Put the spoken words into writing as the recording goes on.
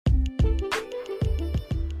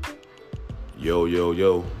Yo, yo,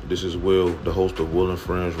 yo, this is Will, the host of Will and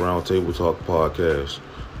Friends Roundtable Talk Podcast.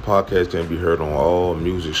 Podcast can be heard on all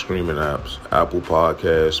music streaming apps, Apple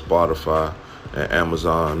Podcasts, Spotify, and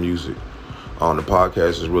Amazon Music. The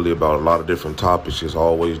podcast is really about a lot of different topics. It's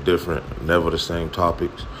always different, never the same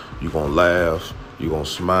topics. You're going to laugh, you're going to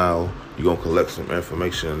smile, you're going to collect some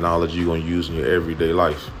information and knowledge you're going to use in your everyday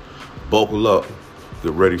life. Buckle up,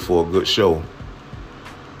 get ready for a good show.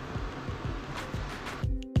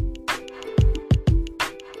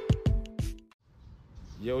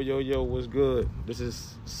 Yo, what's good? This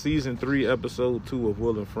is Season 3, Episode 2 of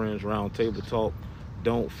Will and Friends Roundtable Talk.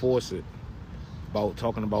 Don't force it.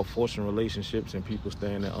 Talking about forcing relationships and people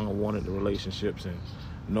staying in unwanted relationships and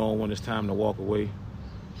knowing when it's time to walk away.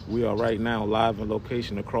 We are right now live in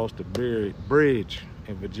location across the bridge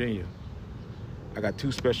in Virginia. I got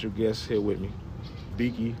two special guests here with me,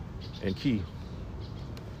 Beaky and Key.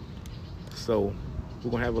 So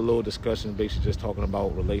we're going to have a little discussion, basically just talking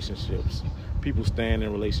about relationships. People staying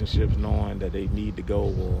in relationships knowing that they need to go,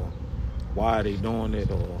 or why they doing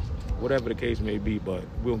it, or whatever the case may be. But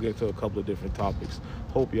we'll get to a couple of different topics.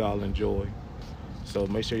 Hope y'all enjoy. So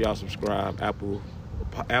make sure y'all subscribe, Apple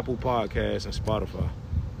Podcasts and Spotify.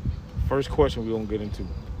 First question we're going to get into.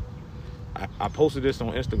 I posted this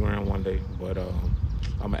on Instagram one day, but I'm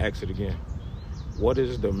going to ask it again. What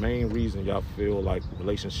is the main reason y'all feel like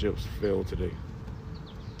relationships fail today?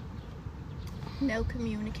 No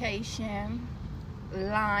communication,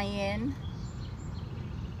 lying.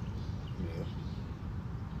 Yeah.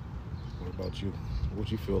 What about you? What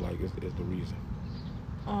you feel like is the reason?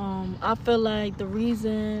 I feel like the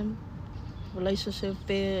reason relationship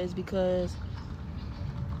fail is because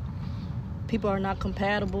people are not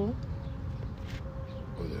compatible.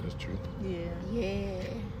 Oh yeah, that's true. Yeah.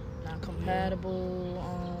 Not compatible.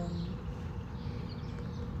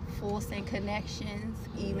 Forcing connections,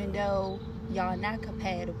 even though y'all not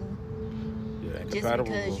compatible. Yeah, Just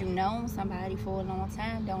because you known somebody for a long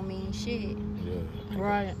time don't mean shit. Yeah.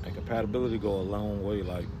 Right. And compatibility go a long way,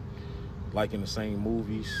 like in the same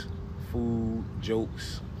movies, food,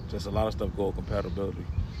 jokes, just a lot of stuff go with compatibility.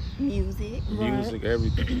 Music,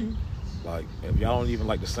 everything. Like if y'all don't even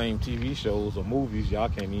like the same TV shows or movies, y'all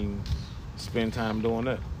can't even spend time doing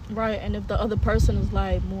that. Right, and if the other person is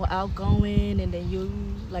like more outgoing and then you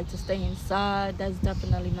like to stay inside, that's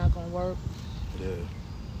definitely not gonna work. Yeah,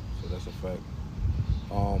 so that's a fact.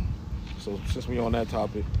 So since we're on that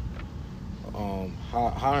topic,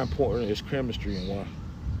 how important is chemistry and why?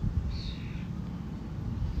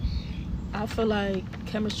 I feel like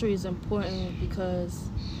chemistry is important because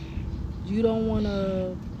you don't want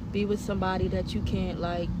to be with somebody that you can't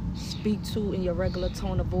like speak to in your regular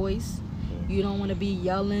tone of voice. You don't want to be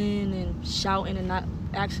yelling and shouting and not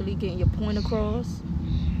actually getting your point across.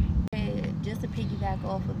 And just to piggyback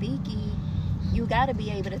off of Beaky, you got to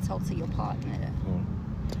be able to talk to your partner.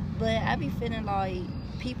 But I be feeling like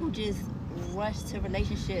people just rush to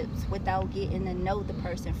relationships without getting to know the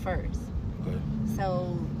person first. Okay.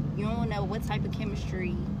 So you don't know what type of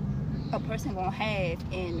chemistry a person gonna have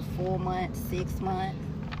in 4 months, 6 months.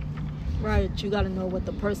 Right, you got to know what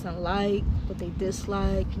the person like, what they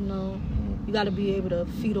dislike, you know. You got to be able to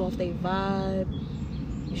feed off their vibe.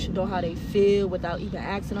 You should know how they feel without even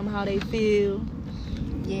asking them how they feel.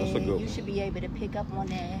 Yeah, you should be able to pick up on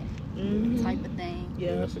that type of thing.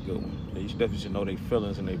 Yeah, that's a good one. You definitely should know their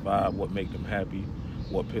feelings and their vibe, what make them happy,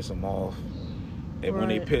 what piss them off. And when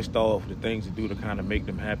they pissed off, the things to do to kind of make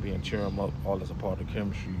them happy and cheer them up, all as a part of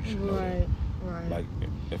chemistry. You should know that. Right.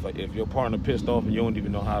 Like if your partner pissed off and you don't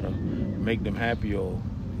even know how to make them happy or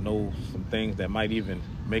know some things that might even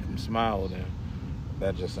make them smile, then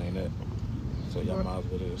that just ain't it. So y'all might as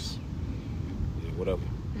well just whatever.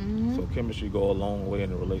 So chemistry go a long way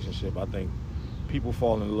in a relationship. I think people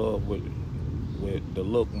fall in love with the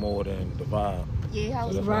look more than the vibe. Yeah, I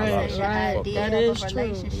was right. That is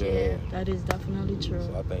true. Yeah. That is definitely true.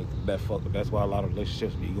 So I think that's why a lot of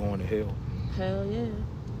relationships be going to hell. Hell yeah.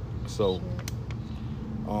 So,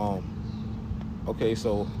 okay,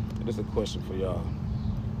 so this is a question for y'all.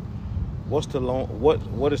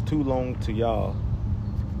 What is too long to y'all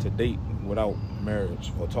to date without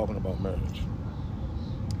marriage or talking about marriage?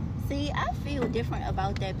 See, I feel different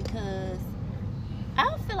about that because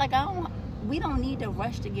I feel like we don't need to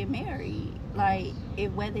rush to get married. Like,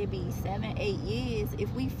 whether it be 7, 8 years,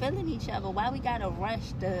 if we feeling each other, why we gotta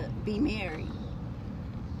rush to be married?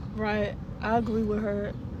 Right, I agree with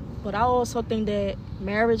her. But I also think that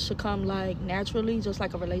marriage should come like naturally, just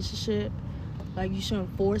like a relationship. Like, you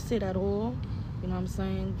shouldn't force it at all. You know what I'm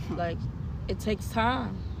saying? Like, it takes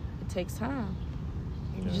time.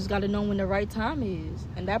 You just got to know when the right time is.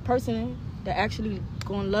 And that person that actually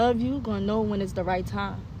gonna love you, gonna know when it's the right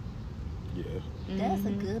time. Yeah. That's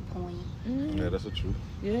a good point. Yeah, that's the truth.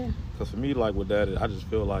 Yeah. Because for me, like with that, I just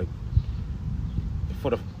feel like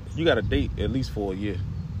you got to date at least for a year.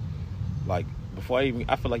 Like I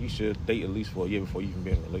feel like you should date at least for a year before you even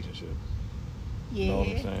be in a relationship. Yeah. You know what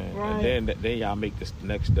I'm saying? Right. And then y'all make this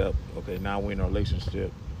next step. Okay, now we're in a relationship.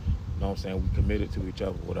 You know what I'm saying? We committed to each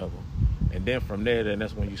other, whatever. And then from there, then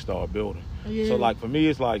that's when you start building. Yeah. So like for me,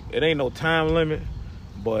 it's like it ain't no time limit,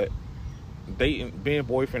 but being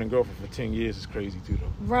boyfriend and girlfriend for 10 years is crazy too,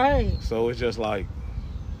 though. Right. So it's just like,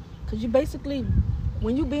 because you basically,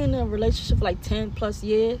 when you be in a relationship for like 10 plus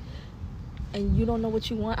years and you don't know what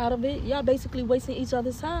you want out of it, y'all basically wasting each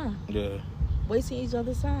other's time. yeah. Wasting each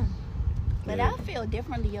other's time. But Yeah. I feel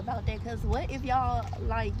differently about that, because what if y'all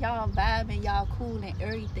vibing, y'all cool and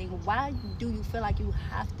everything? Why do you feel like you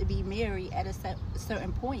have to be married at a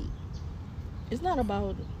certain point? It's not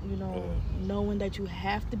about, knowing that you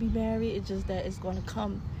have to be married. It's just that it's going to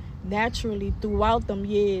come naturally throughout them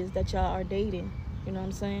years that y'all are dating. You know what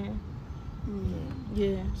I'm saying?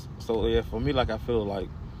 Yeah. So yeah, for me, like I feel like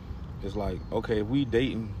it's like, okay, if we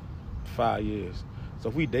dating 5 years. So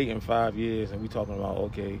if we dating 5 years and we talking about,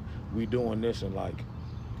 okay, we doing this and like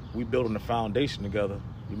we building a foundation together,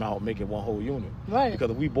 you might make it one whole unit. Right.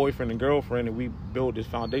 Because if we boyfriend and girlfriend and we build this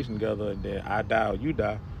foundation together and then I die or you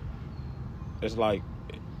die, it's like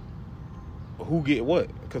who get what?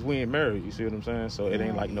 Because we ain't married. You see what I'm saying? So it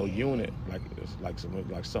ain't like no unit. Like it's like something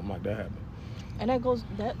like that happen. And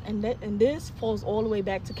and this falls all the way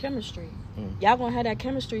back to chemistry. Y'all gonna have that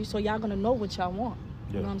chemistry, so y'all gonna know what y'all want.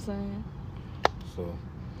 You know what I'm saying? So,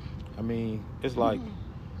 I mean, it's like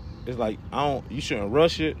you shouldn't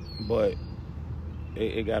rush it, but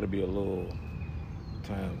it got to be a little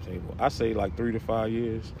timetable. I say like 3 to 5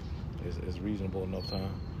 years is reasonable enough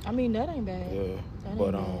time. I mean, that ain't bad. Yeah, That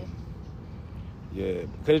but ain't bad. yeah,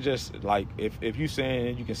 because just like if you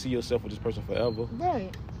saying you can see yourself with this person forever,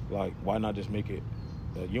 Right. like why not just make it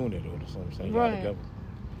a unit or something? Saying Right. y'all together.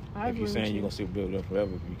 I If you're agree saying with you're gonna see it build up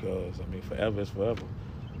forever, because I mean forever is forever.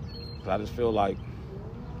 'Cause I just feel like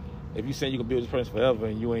if you saying you can build this person forever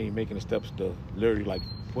and you ain't making the steps to literally like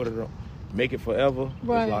put it on, make it forever,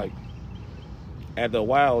 Right. it's like after a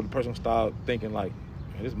while the person start thinking like,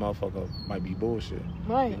 man, this motherfucker might be bullshit.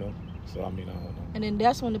 Right. You know? So I mean I don't know. And then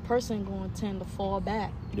that's when the person going to tend to fall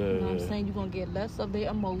back. Yeah, You know what yeah. I'm saying? You're going to get less of their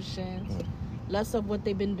emotions, less of what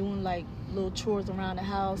they've been doing, like little chores around the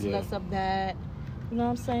house, Yeah. less of that. You know what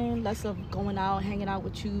I'm saying? Less of going out, hanging out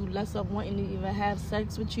with you, less of wanting to even have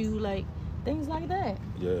sex with you, like things like that.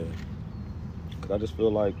 Yeah. Cause I just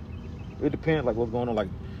feel like it depends like what's going on. Like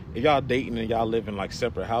if y'all dating and y'all live in like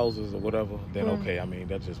separate houses or whatever, then Right. okay, I mean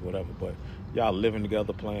that's just whatever. But y'all living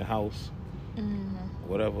together, playing house,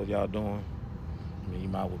 whatever y'all doing, I mean you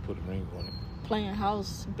might as well put a ring on it. Playing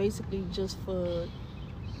house basically just to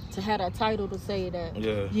have that title to say that,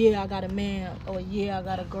 Yeah. I got a man, or yeah, I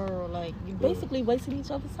got a girl. Like, you basically wasting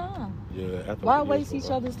each other's time. Yeah. After Why a year, waste so, each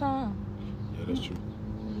other's time? Yeah, that's true.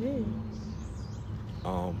 Yeah.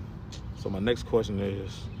 So my next question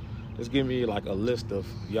is, just give me like a list of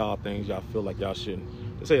y'all things y'all feel like y'all shouldn't.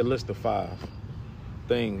 Let's say a list of 5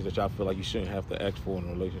 things that y'all feel like you shouldn't have to ask for in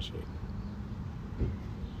a relationship.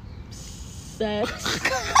 Sex.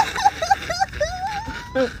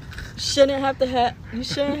 You shouldn't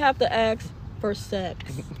have to ask for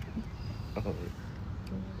sex.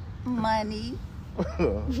 Money.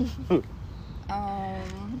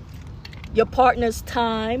 Your partner's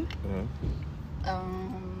time. Yeah.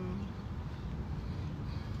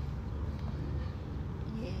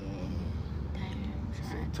 Yeah.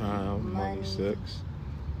 Damn. Time, money, Money. sex.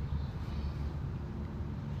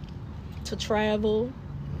 To travel,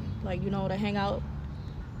 like, to hang out,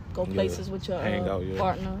 go places with your Hang out, yeah.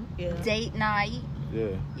 partner. Yeah. Date night. Yeah.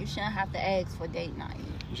 You shouldn't have to ask for date night.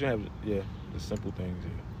 You should have, the simple things,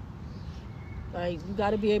 yeah. Like, you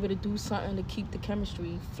got to be able to do something to keep the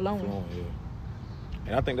chemistry flowing. Yeah.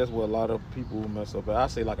 And I think that's where a lot of people mess up at. I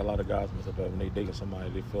say like a lot of guys mess up at when they dating somebody.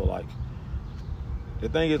 They feel like, the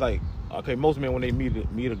thing is like, okay, most men when they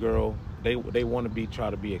meet a girl, they want to try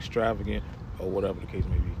to be extravagant or whatever the case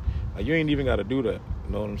may be. Like you ain't even got to do that.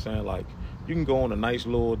 You know what I'm saying? Like you can go on a nice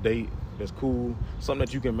little date that's cool, something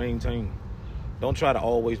that you can maintain. Don't try to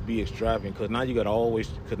always be extravagant, because now you're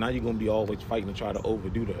gonna be always fighting to try to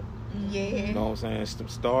overdo that. Yeah. You know what I'm saying?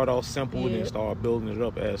 Start off simple and Yeah. then start building it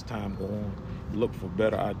up as time go on. Look for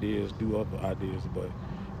better ideas, do other ideas. But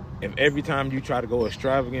if every time you try to go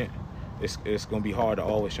extravagant, it's gonna be hard to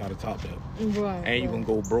always try to top that. Right. And you gonna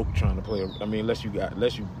go broke trying to play. I mean, unless you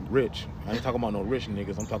rich. I ain't talking about no rich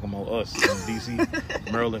niggas. I'm talking about us in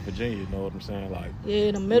DC, Maryland, Virginia. You know what I'm saying? Like,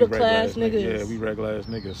 yeah, the middle class niggas. Yeah, we regular ass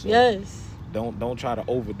niggas. So yes. Don't try to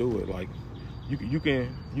overdo it. Like, you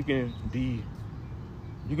can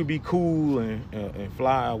be cool and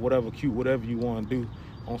fly, whatever, cute, whatever you want to do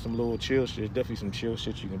on some little chill shit. Definitely some chill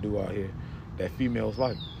shit you can do out here that females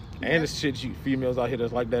like. And the shit females out here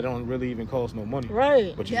that's like that don't really even cost no money.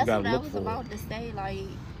 Right. But you just gotta look for it. That's what I was about to say. Like,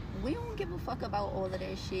 we don't give a fuck about all of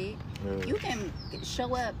that shit. Yeah. You can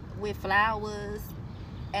show up with flowers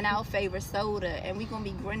and our favorite soda, and we gonna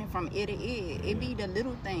be grinning from ear to ear. It be the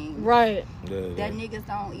little things. Right. That niggas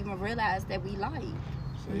don't even realize that we like.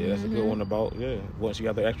 So yeah, that's a good one about, once you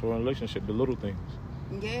got the actual relationship, the little things.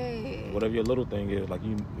 Yeah. Whatever your little thing is, like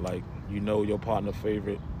you know your partner's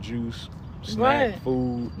favorite juice, snack, right.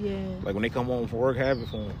 food. Yeah. Like when they come home from work, have it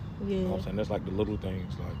for them. Yeah. You know what I'm saying? That's like the little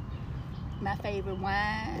things, like my favorite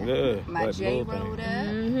wine. Yeah. My like J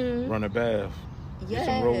Rhoda. Run a bath. Yes. Get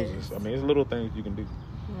some roses. I mean, it's little things you can do.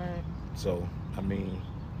 Right. So, I mean,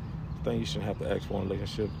 I think you shouldn't have to ask for a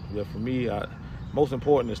relationship. Yeah, for me, most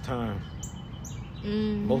important is time.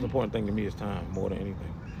 Most important thing to me is time, more than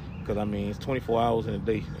anything. Because, I mean, it's 24 hours in a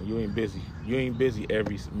day, and you ain't busy. You ain't busy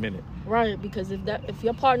every minute. Right, because if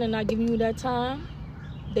your partner not giving you that time,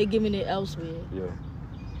 they giving it elsewhere. Yeah.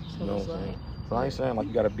 So You know it's what I'm like, saying? So I ain't saying, like,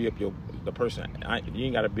 you got to be up the person. You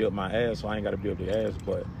ain't got to be up my ass, so I ain't got to be up their ass.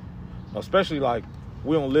 But especially, like,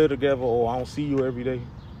 we don't live together or I don't see you every day.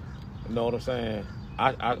 You know what I'm saying?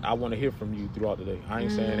 I want to hear from you throughout the day. I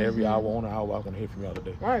ain't saying every hour on an hour I want to hear from you all the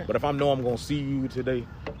day. Right. But if I know I'm going to see you today,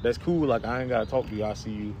 that's cool. Like, I ain't got to talk to you. I see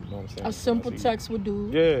you. You know what I'm saying? a simple text would do.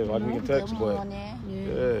 Yeah, like we can text, Good but morning.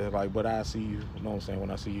 yeah, like, but I see you. You know what I'm saying? When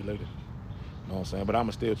I see you later. You know what I'm saying? But I'ma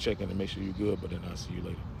still check in to make sure you're good. But then I see you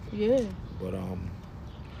later. Yeah. But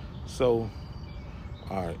so,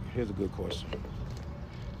 all right. Here's a good question.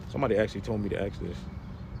 Somebody actually told me to ask this.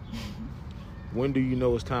 When do you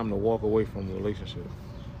know it's time to walk away from a relationship?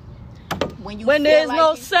 When there's like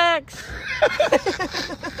no sex.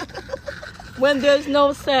 When there's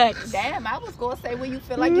no sex. Damn, I was gonna say when you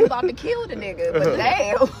feel like you about to kill the nigga, but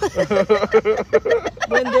damn.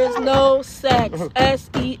 When there's no sex.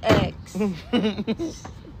 S-E-X.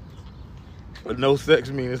 But no sex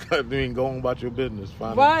means going about your business.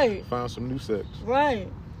 Find some new sex. Right.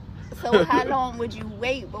 So how long would you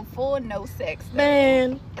wait before no sex?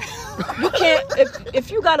 Man, you can't. If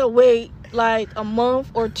you gotta wait like a month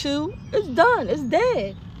or two, it's done. It's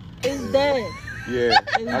dead. It's dead. Yeah,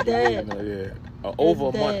 It's dead.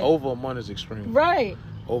 Over a month is extreme. Right.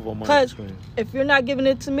 Over a month is extreme. If you're not giving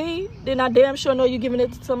it to me, then I damn sure know you're giving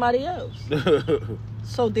it to somebody else.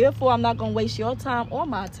 So therefore, I'm not gonna waste your time or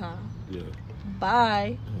my time. Yeah.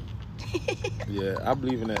 Bye. Yeah, I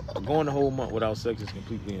believe in that. Going the whole month without sex is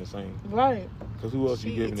completely insane. Right. Because who else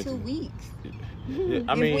you giving it to? 2 weeks. Yeah,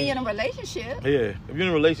 I If mean, we in a relationship. yeah, if you're in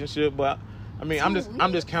a relationship, but I mean, I'm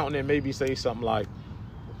 2 just counting it. Maybe say something like,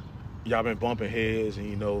 y'all been bumping heads,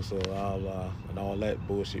 and and all that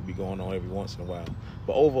bullshit be going on every once in a while.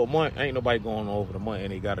 But over a month, ain't nobody going over the month,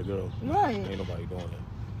 and they got a girl. Right. Ain't nobody going there.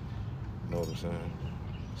 You know what I'm saying?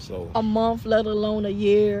 So A month, let alone a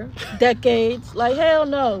year, decades. Like hell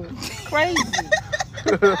no. Crazy.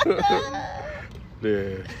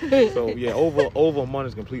 yeah. So yeah, over a month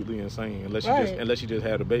is completely insane unless you just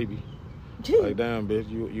had a baby. Like damn, bitch,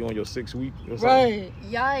 you on your 6th week or something. Right.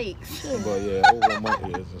 Yikes. But yeah, over a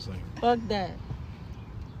month is insane. Fuck that.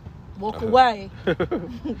 Walk away.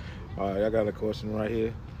 All right, I got a question right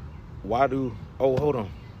here. Hold on.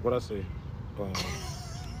 What I say?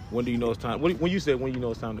 When do you know it's time? When you said when you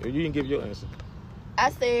know it's time, you didn't give your answer.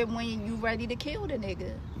 I said when you ready to kill the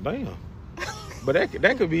nigga. Damn. But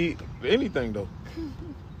that could be anything though.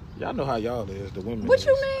 Y'all know how y'all is, the women. What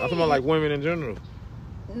you is. mean? I'm talking about like women in general.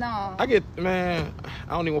 No. I don't even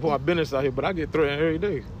want to put my business out here, but I get threatened every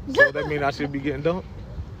day. So that mean I should be getting dumped?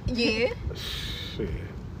 Yeah. Shit.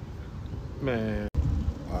 Man.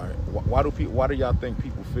 All right. Why do y'all think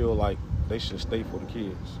people feel like they should stay for the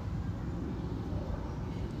kids?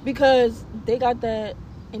 Because they got that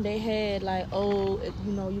in their head, like,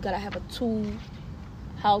 you gotta have a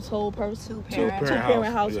two-household person, two-parent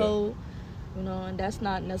household, yeah. And that's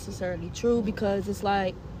not necessarily true because it's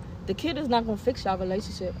like the kid is not gonna fix y'all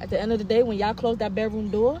relationship. At the end of the day, when y'all close that bedroom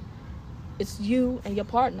door, it's you and your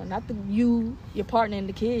partner, not your partner and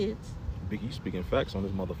the kids. Big, you speaking facts on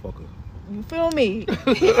this motherfucker. You feel me?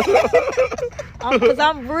 Because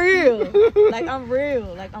I'm real. Like, I'm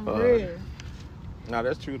real. Nah,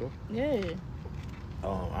 that's true though. Yeah.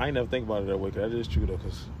 I ain't never think about it that way, because that is true, though,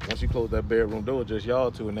 because once you close that bedroom door, just y'all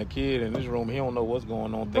two, and that kid in this room, he don't know what's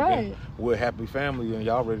going on, thinking we're a happy family, and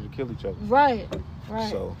y'all ready to kill each other. Right.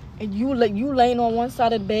 So, and you laying on one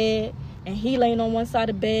side of the bed, and he laying on one side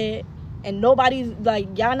of the bed, and nobody's,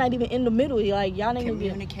 like, y'all not even in the middle. Like, y'all not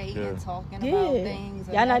communicating even and talking about things.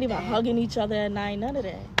 Y'all not even hugging each other at night, none of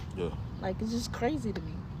that. Yeah. Like, it's just crazy to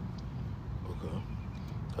me. Okay.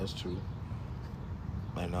 That's true.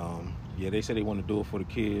 And, yeah, they say they want to do it for the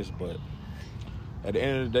kids, but at the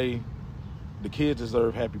end of the day, the kids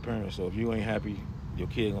deserve happy parents. So if you ain't happy, your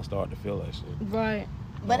kid gonna start to feel that shit. Right.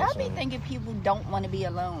 But I be thinking people don't want to be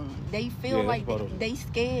alone. They feel like they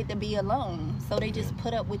scared to be alone, so they just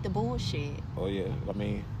put up with the bullshit. Oh yeah, I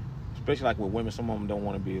mean, especially like with women, some of them don't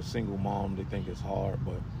want to be a single mom. They think it's hard,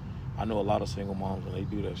 but I know a lot of single moms when they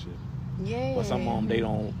do that shit. Yeah. But some of them, they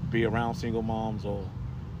don't be around single moms, or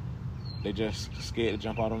they just scared to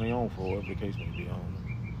jump out on their own, for whatever the case may be.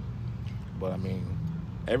 But I mean,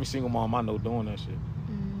 every single mom I know doing that shit.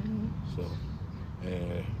 Mm-hmm. So,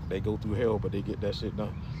 and they go through hell, but they get that shit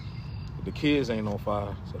done. The kids ain't on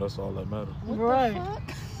fire, so that's all that matters. What the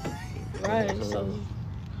fuck? Right. So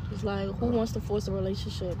it's like, who wants to force a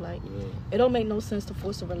relationship? Like, it don't make no sense to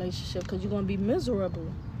force a relationship, because you're gonna be miserable.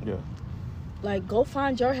 Yeah. Like, go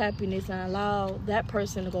find your happiness and allow that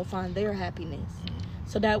person to go find their happiness.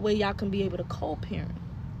 So that way y'all can be able to co-parent.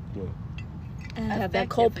 Yeah. And have that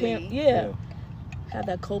co-parent. Yeah. Have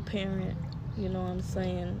that co-parent, you know what I'm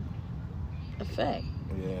saying, effect.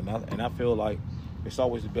 Yeah, and I feel like it's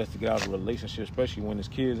always the best to get out of a relationship, especially when there's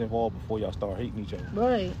kids involved, before y'all start hating each other.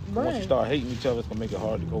 Right. Once you start hating each other, it's gonna make it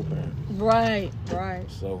hard to co-parent. Right.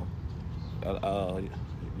 So, y'all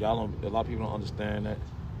don't. A lot of people don't understand that,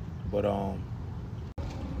 but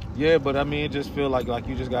yeah. But I mean, it just feel like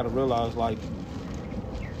you just gotta realize, like,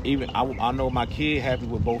 even I know my kid happy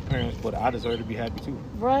with both parents, but I deserve to be happy too.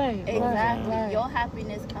 Right. Exactly. Right. Your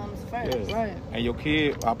happiness comes first. Yeah. Right. And your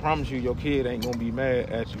kid, I promise you, your kid ain't gonna be mad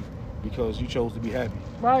at you because you chose to be happy.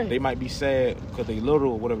 Right. They might be sad because they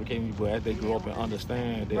little or whatever came to you, but as they grow up and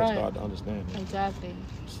understand, they'll start to understand it. Exactly.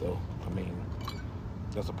 So, I mean,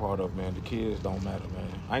 that's a part of, man. The kids don't matter, man.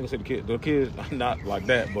 I ain't gonna say the kids not like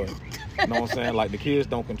that, but you know what I'm saying? Like, the kids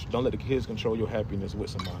don't let the kids control your happiness with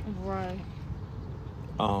somebody. Right.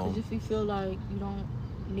 Because if you feel like you don't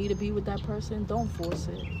need to be with that person, don't force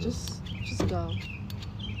it. Just go.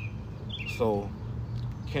 So,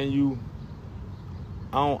 can you?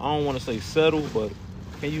 I don't want to say settle, but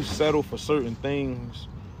can you settle for certain things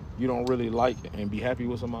you don't really like and be happy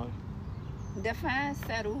with somebody? Define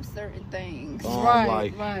settle certain things.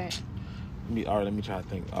 Right. Let me try to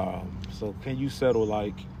think. So can you settle,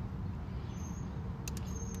 like,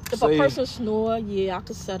 if a person snore, I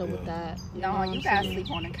could settle with that. No, you gotta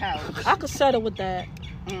sleep on the couch. I could settle with that.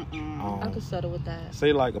 I could settle with that.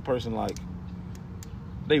 Say, like, a person, like,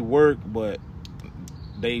 they work, but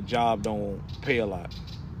they job don't pay a lot.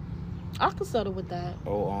 I could settle with that.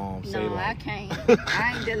 Or say, no, like, I can't.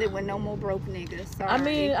 I ain't dealing with no more broke niggas.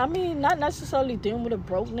 Sorry. I mean, not necessarily dealing with a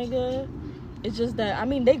broke nigga. It's just that, I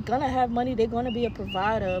mean, they gonna have money. They're gonna be a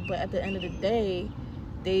provider, but at the end of the day,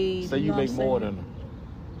 they say you make more than them.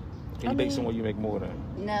 Can you date someone you make more than?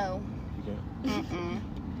 No. You can?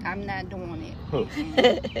 I'm not doing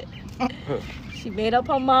it. She made up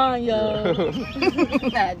her mind, yo.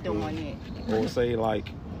 Not doing it. Or say, like,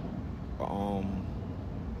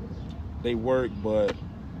 they work, but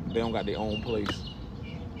they don't got their own place.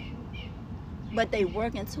 But they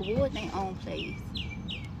working toward their own place.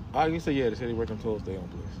 I can say, they say they working towards their own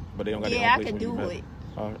place, but they don't got their own place. I can do it.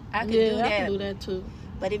 All right. I can do that. I can do that too.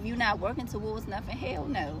 But if you're not working towards nothing, hell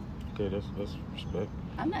no. Okay, that's respect.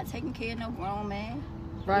 I'm not taking care of no grown man.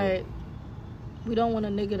 Right. We don't want a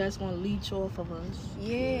nigga that's gonna leech off of us.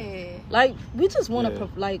 Yeah. Like, we just want to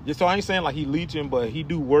like. Yeah, so I ain't saying like he leeching, but he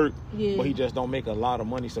do work. Yeah. But he just don't make a lot of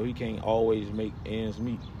money, so he can't always make ends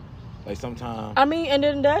meet. Like, sometimes. I mean, and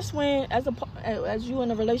then that's when, as you in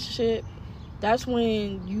a relationship, that's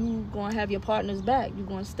when you gonna have your partner's back. You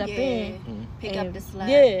gonna step in, pick up the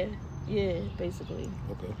slack. Yeah, basically.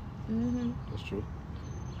 Okay. Mhm. That's true.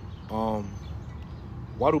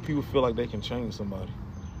 Why do people feel like they can change somebody?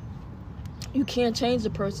 You can't change the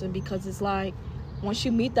person, because it's like, once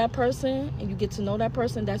you meet that person and you get to know that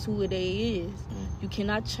person, that's who they is. You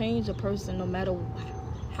cannot change a person no matter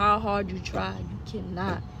how hard you try. You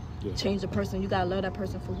cannot change a person. You gotta love that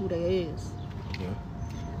person for who they is. Yeah.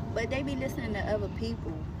 But they be listening to other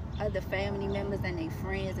people, other family members and their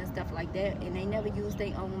friends and stuff like that, and they never use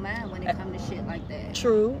their own mind when it comes to shit like that.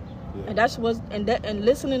 True. Yeah. And that's what, and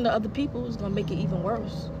listening to other people is gonna make it even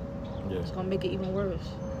worse. Yeah. It's gonna make it even worse.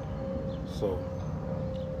 So,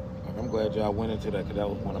 I'm glad y'all went into that because that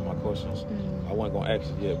was one of my questions. I wasn't going to ask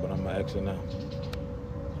it yet, but I'm going to ask it now.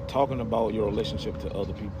 Talking about your relationship to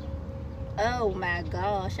other people. Oh my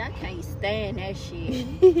gosh, I can't stand that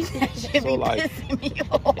shit. That shit So, be pissing me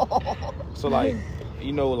off. So, like,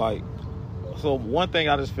 you know, like, so one thing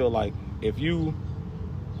I just feel like, if you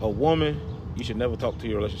a woman, you should never talk about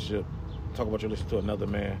your relationship to another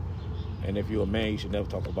man. And if you're a man, you should never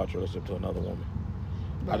talk about your relationship to another woman.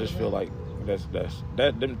 Right, I just feel like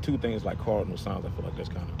them two things like cardinal signs. I feel like that's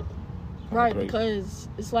kind of right crazy. Because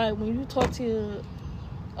it's like when you talk to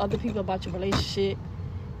other people about your relationship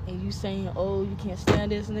and you saying, oh, you can't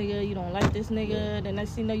stand this nigga, you don't like this nigga, then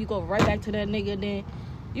next thing you know, you go right back to that nigga, then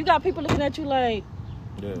you got people looking at you like,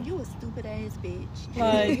 you a stupid ass bitch.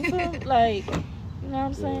 Like, you feel like, you know what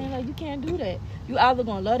I'm saying? Like, you can't do that. You either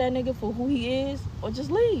gonna love that nigga for who he is or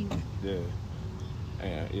just leave. Yeah.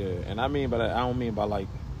 And I mean by that, I don't mean by like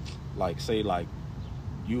say like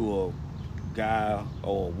you a guy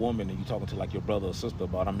or a woman and you talking to like your brother or sister,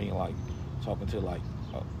 but I mean like talking to like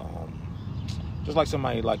just like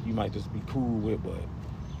somebody like you might just be cool with, but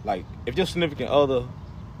like if your significant other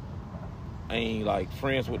ain't like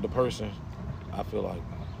friends with the person, I feel like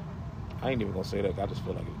I ain't even gonna say that. I just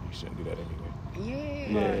feel like you shouldn't do that anyway.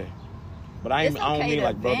 Yeah. But I don't mean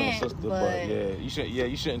like brother and sister, but you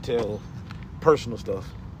shouldn't tell personal stuff.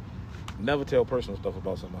 Never tell personal stuff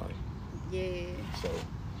about somebody. Yeah. So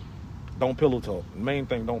don't pillow talk. The main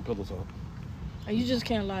thing, don't pillow talk. And you just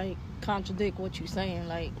can't like contradict what you saying.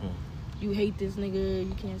 Like you hate this nigga,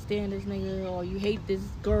 you can't stand this nigga, or you hate this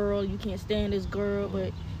girl, you can't stand this girl,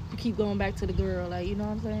 but you keep going back to the girl. Like, you know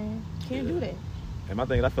what I'm saying? You can't do that. And my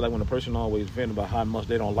thing is, I feel like when a person always vent about how much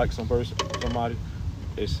they don't like somebody,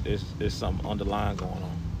 it's something underlying going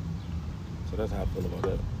on. So that's how I feel about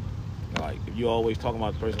that. Like, if you always talking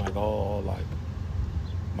about the person like, oh, like,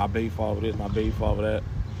 my baby father this, my baby father that,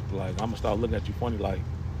 like, I'm gonna start looking at you funny, like,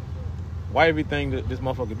 why everything that this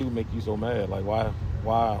motherfucker do make you so mad? Like,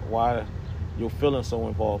 why your feelings so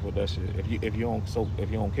involved with that shit? If you don't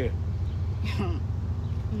care.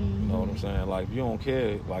 You know what I'm saying? Like, if you don't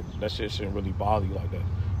care, like, that shit shouldn't really bother you like that.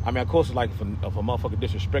 I mean, of course, like, if a motherfucker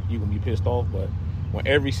disrespect you, gonna be pissed off, but when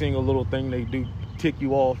every single little thing they do tick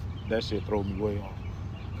you off, that shit throw me way off.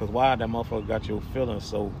 Because why that motherfucker got your feelings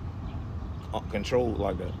so controlled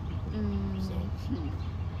like that?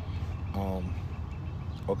 So,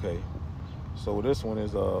 okay. So this one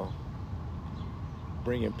is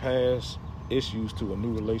bringing past issues to a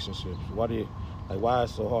new relationship. Why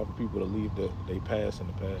is it so hard for people to leave they past in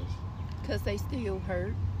the past? Because they still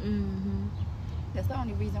hurt. That's the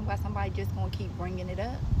only reason why somebody just gonna keep bringing it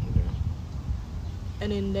up.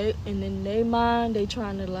 And in their mind, they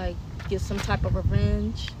trying to like get some type of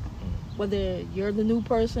revenge. Whether you're the new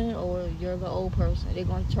person or you're the old person, they're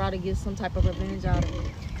gonna try to get some type of revenge out of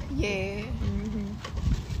it. Yeah.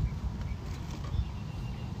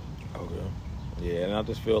 Okay. Yeah, and I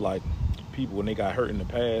just feel like people, when they got hurt in the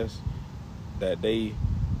past, that they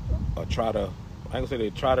try to, I ain't gonna say they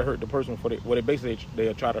try to hurt the person before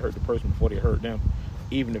they'll try to hurt the person before they hurt them,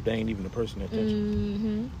 even if they ain't even the person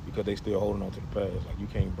intention, because they still holding on to the past. Like, you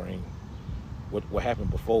can't bring what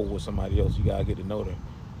happened before with somebody else. You gotta get to know them.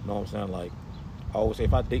 You know what I'm saying? Like, I always say,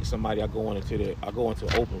 if I date somebody, I go into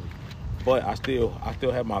openly, but I still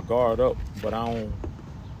have my guard up, but I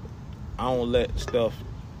don't let stuff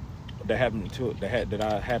that happened that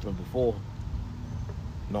I happened before,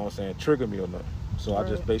 you know what I'm saying, trigger me or nothing. So right.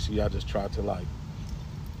 I just try to like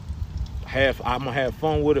I'm gonna have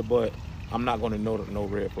fun with it, but I'm not gonna know no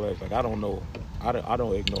red flags. Like, I don't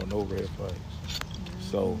ignore no red flags.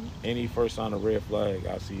 So any first sign of red flag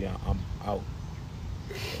I see, I'm out.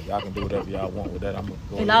 So y'all can do whatever y'all want with that. I'm gonna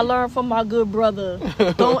go and I learned from my good brother,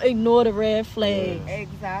 don't ignore the red flags.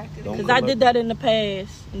 Exactly. Because I did that in the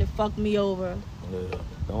past and it fucked me over. Yeah.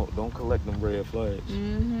 Don't collect them red flags.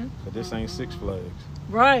 Cause this ain't Six Flags.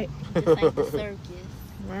 Right. This ain't the circus.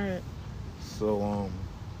 Right. So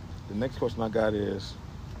the next question I got is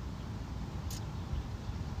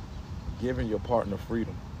giving your partner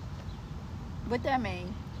freedom. What that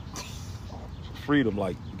mean? Freedom,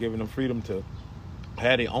 like giving them freedom to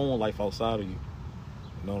have their own life outside of you.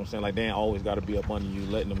 You know what I'm saying? Like, they ain't always got to be up under you,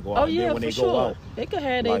 letting them go out. Oh yeah, and then when for they go sure. out, they could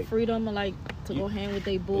have their freedom and like to go hang with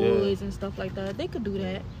their boys and stuff like that. They could do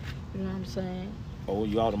that. You know what I'm saying? Oh,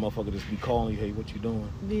 you all the motherfucker just be calling you, hey, what you doing?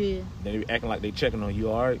 Yeah. Then they be acting like they checking on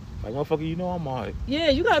you, all right? Like, motherfucker, you know I'm all right.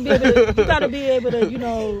 Yeah, you gotta be able to, you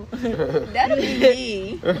know. That'll be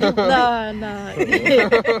me. Nah.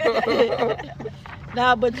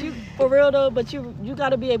 Nah, but you, for real though, but you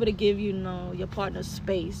gotta be able to give, you know, your partner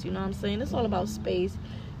space. You know what I'm saying? It's all about space.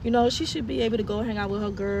 You know, she should be able to go hang out with her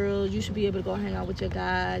girls. You should be able to go hang out with your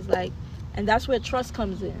guys. Like, and that's where trust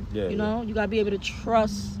comes in. Yeah, you know, you gotta be able to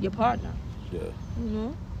trust your partner. Yeah. You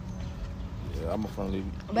know. Yeah, I'm a friendly.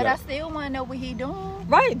 But I still want to know what he doing.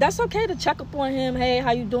 Right, that's okay to check up on him. Hey,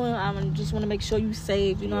 how you doing? I just want to make sure you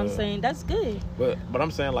safe. You know what I'm saying? That's good. But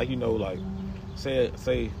I'm saying, like, you know, like, say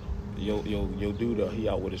your dude, he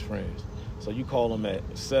out with his friends. So you call him at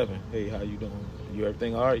 7. Hey, how you doing? You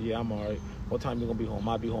everything all right? Yeah, I'm all right. What time you gonna be home?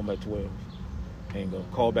 I'll be home at 12. Ain't gonna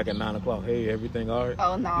call back at 9 o'clock. Hey, everything all right?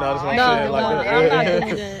 Oh no, no, that's what I'm No, saying. Like I'm that. not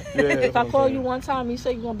doing that. Yeah, If I that's call what I'm you saying. one time, you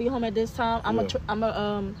say you're gonna be home at this time. I'm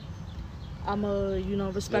a you know,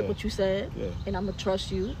 respect Yeah. what you said, Yeah. and I'm gonna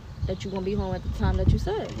trust you that you're gonna be home at the time that you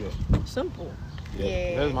said. Yeah. Simple.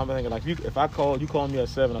 Yeah. That's my thing. Like, if I call me at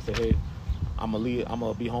 7, I say, hey, I'm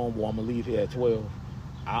gonna be home, or I'm gonna leave here at 12.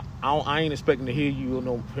 I ain't expecting to hear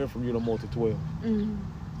from you no more to 12. Mm-hmm.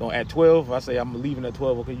 So at 12, I say I'm leaving at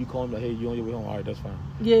 12. Okay, you call me like, hey, you on your way home? All right, that's fine.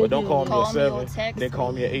 Yeah, But don't call me Call at me or 7. text Then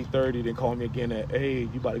call me at me. 8:30. Then call me again at, hey,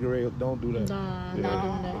 you about to get ready? Don't do that. Nah, I'm Yeah. not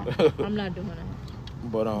doing that. I'm not doing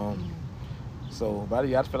that. But I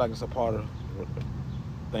feel like it's a part of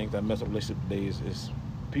things that mess up relationship today is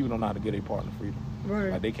people don't know how to get a partner freedom.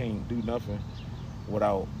 Right. Like, they can't do nothing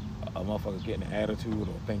without a motherfucker getting an attitude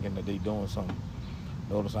or thinking that they doing something.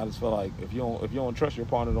 Notice, I just feel like if you don't trust your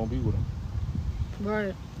partner, don't be with them. Right.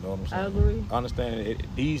 You know what I'm saying? I agree. I understand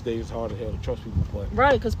these days it's hard as hell to trust people, but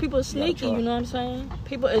Right, because people are sneaky, try. you know what I'm saying?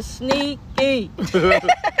 People are sneaky.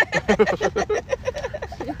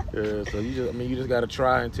 yeah. So you just gotta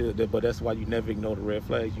try but that's why you never ignore the red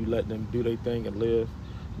flags. You let them do their thing and live.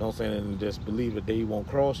 You know what I'm saying? And just believe that they won't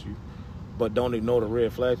cross you, but don't ignore the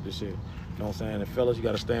red flags. This shit. You know what I'm saying? And fellas, you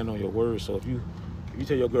gotta stand on your word. So if you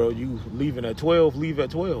tell your girl you leaving at 12, leave at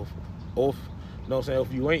 12. Or you know what I'm saying?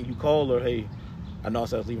 If you ain't, you call her, hey, I know I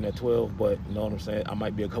said I was leaving at 12, but you know what I'm saying? I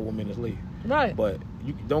might be a couple minutes late. Right. But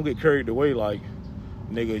you don't get carried away like,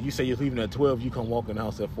 nigga, you say you're leaving at 12, you come walk in the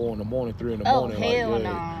house at 4 in the morning, 3 in the morning. Hell like,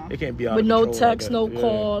 no. It can't be out With of no control like text, that. no Yeah.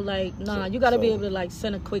 call, like, nah, So- you gotta be so- able to, like,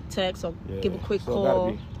 send a quick text or Yeah. give a quick So it gotta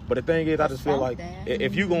call. be. But the thing is, I Or just feel like something.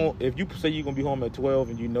 if you say you're gonna be home at 12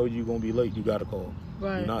 and you know you're gonna be late, you gotta call.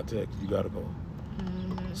 Right. Do not text. You gotta call.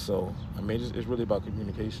 Mhm. So I mean, it's really about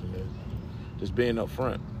communication, man. Just being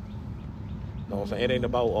upfront. You know what I'm saying? It ain't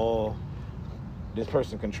about all this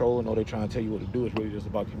person controlling or they trying to tell you what to do. It's really just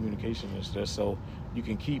about communication. It's just so you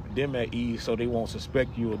can keep them at ease, so they won't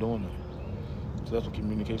suspect you or doing that. So that's what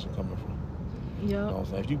communication coming from. You know what Yep. I'm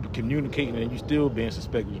saying? If you communicating and you still being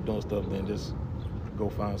suspected of doing stuff, then just go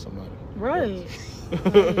find somebody. Right.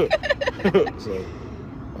 So,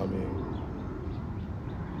 I mean,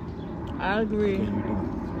 I agree. what can you do?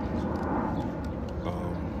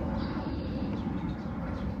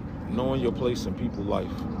 Knowing your place in people's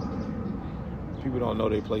life. People don't know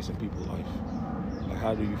their place in people's life. Like,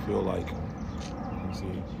 how do you feel like? Let me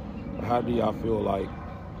see. How do y'all feel like?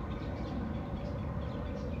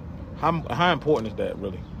 How important is that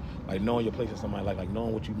really? Like, knowing your place in somebody's life, like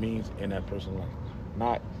knowing what you mean in that person's life,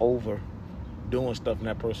 not over doing stuff in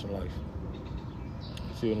that person's life.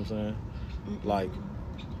 See what I'm saying? Like,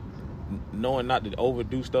 knowing not to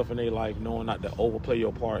overdo stuff in their life, knowing not to overplay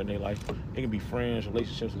your part in their life. It can be friends,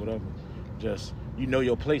 relationships, whatever. Just, you know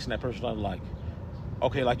your place in that person's life. Like,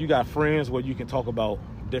 okay, like you got friends where you can talk about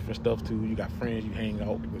different stuff too. You got friends you hang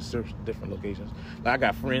out with certain different locations. Like, I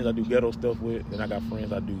got friends I do ghetto stuff with, and I got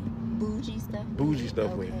friends I do Bougie stuff. bougie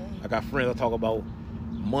stuff with. I got friends I talk about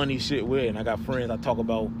money shit with, and I got friends I talk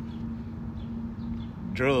about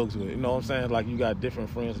drugs with. You know what I'm saying? Like, you got different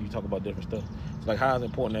friends and you talk about different stuff. It's like, how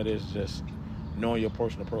important that is, just knowing your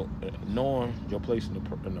knowing your place in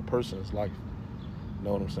the person's life. You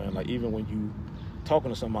know what I'm saying? Like, even when you talking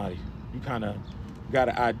to somebody, you kind of got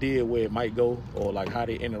an idea where it might go, or like how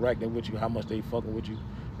they interacting with you, how much they fucking with you.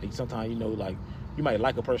 Like, sometimes, you know, like, you might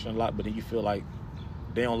like a person a lot, but then you feel like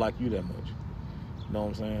they don't like you that much. You know what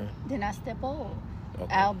I'm saying? Then I step off.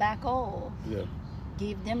 Okay. I'll back off. Yeah.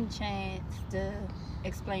 Give them a chance to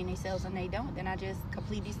explain themselves, and they don't. Then I just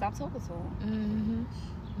completely stop talking to them.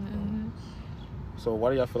 Mm-hmm. So why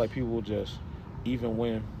do y'all feel like people just, even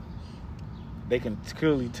when they can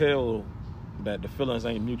clearly tell that the feelings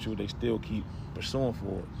ain't mutual, they still keep pursuing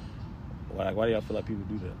for it? Why do y'all feel like people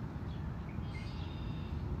do that?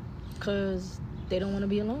 Because they don't want to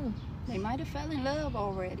be alone. They might have fell in love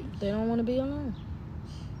already. They don't want to be alone.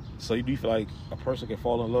 So you do feel like a person can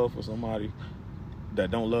fall in love with somebody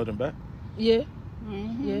that don't love them back? Yeah.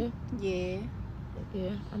 Mm-hmm. Yeah. Yeah. Yeah.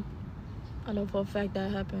 I know for a fact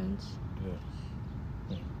that happens.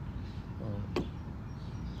 Yeah.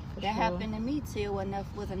 For That sure. happened to me till enough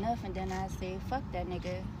was enough, and then I said, fuck that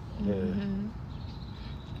nigga. Mm-hmm.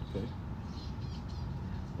 Okay.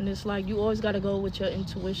 And it's like you always got to go with your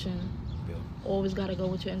intuition. Yeah. Always got to go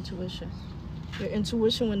with your intuition. Your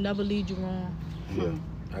intuition will never lead you wrong. Yeah.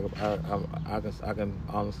 I can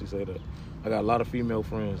honestly say that. I got a lot of female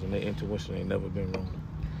friends and their intuition ain't never been wrong.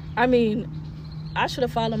 I mean, I should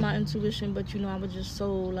have followed my intuition, but I was just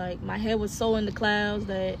so like my head was so in the clouds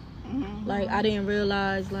that like I didn't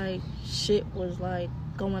realize like shit was like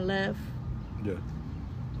going left. Yeah.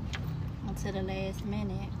 Until the last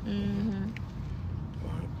minute.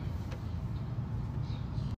 Right.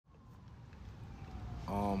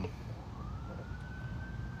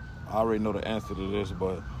 I already know the answer to this,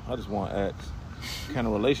 but I just want to ask: can a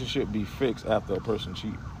relationship be fixed after a person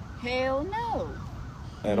cheats? Hell no.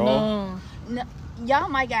 At all? No. Y'all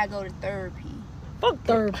might gotta go to therapy. Fuck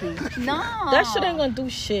therapy. No. That shit ain't gonna do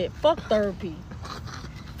shit. Fuck therapy.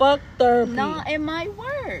 Fuck therapy. No, it might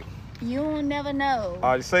work. You'll never know.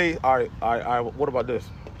 All right. What about this?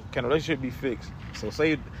 Can a relationship be fixed? So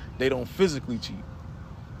say they don't physically cheat,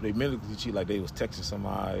 they mentally cheat, like they was texting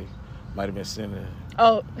somebody, might have been sending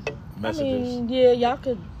messages. I mean, yeah, y'all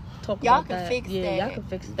could talk Y'all about can that. fix yeah, that. y'all can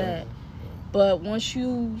fix that. But once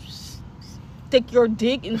you stick your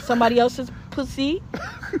dick in somebody else's pussy,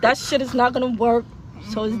 that shit is not gonna work.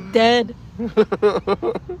 So it's dead.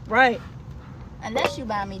 Right. Unless you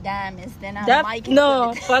buy me diamonds, then I might get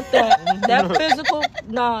fuck that.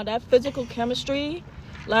 That physical chemistry,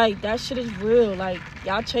 like that shit is real. Like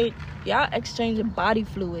y'all exchanging body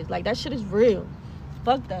fluids. Like that shit is real.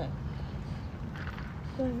 Fuck that.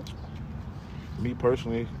 Me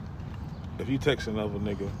personally, if you text another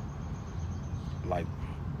nigga, like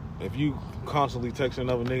if you constantly text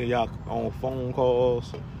another nigga, y'all on phone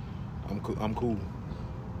calls, I'm cool. I'm gonna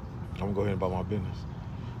go ahead and buy my business.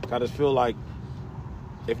 I just feel like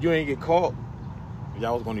if you ain't get caught,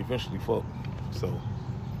 y'all was gonna eventually fuck. So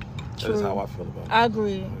that's how I feel about it. I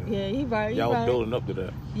agree. Yeah, he right. Y'all was building up to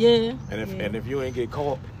that. Yeah. And if you ain't get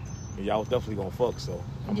caught, y'all was definitely gonna fuck. So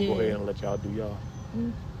I'm gonna go ahead and let y'all do y'all.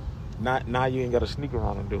 Now you ain't gotta sneak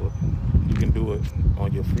around and do it. You can do it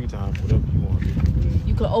on your free time, whatever you want to do.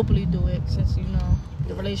 You could openly do it since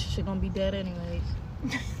the relationship gonna be dead anyways.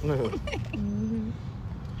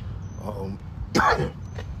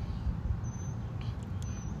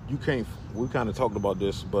 You can't. We kind of talked about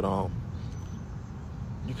this, but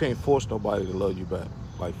you can't force nobody to love you back.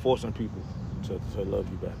 Like forcing people to love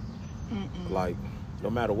you back. Like no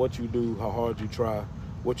matter what you do, how hard you try,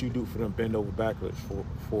 what you do for them, bend over backwards for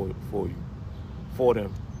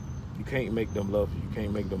them. You can't make them love you. You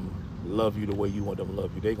can't make them love you the way you want them to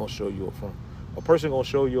love you. They gonna show you up front. A person gonna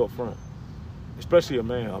show you up front, especially a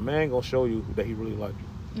man. A man gonna show you that he really like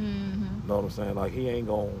you. Know what I'm saying? Like he ain't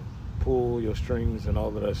gonna pull your strings and all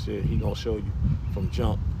of that shit. He gonna show you from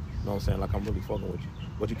jump. Know what I'm saying? Like I'm really fucking with you.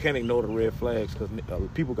 But you can't ignore the red flags because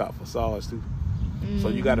people got facades too. So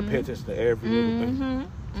you got to pay attention to every little thing.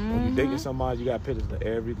 When you dating somebody, you got to pay attention to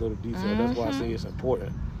every little detail. That's why I say it's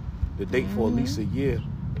important to date for at least a year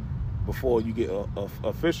before you get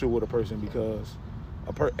official with a person, because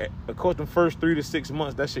of course the first 3 to 6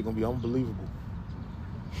 months that shit gonna be unbelievable.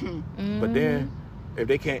 But then if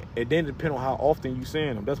they can't, it then depend on how often you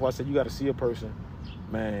seeing them. That's why I said you got to see a person,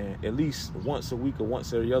 man, at least once a week or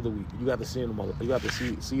once every other week. You got to see them. You got to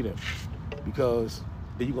see them, because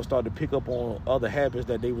then you gonna start to pick up on other habits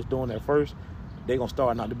that they was doing at first. They gonna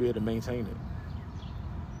start not to be able to maintain it.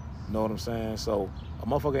 Know what I'm saying? So a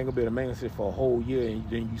motherfucker ain't gonna be able to maintain it for a whole year, and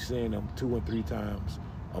then you seeing them 2 and 3 times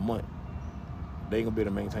a month. They ain't gonna be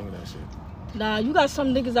able to maintain that shit. Nah, you got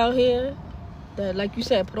some niggas out here that, like you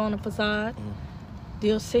said, put on a facade.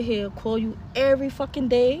 They'll sit here, call you every fucking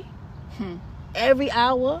day, every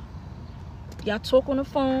hour. Y'all talk on the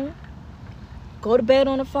phone, go to bed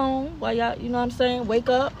on the phone while y'all, you know what I'm saying, wake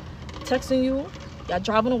up, texting you. Y'all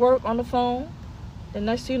driving to work on the phone. The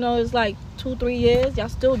next thing you know, it's like 2-3 years, y'all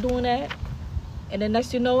still doing that. And then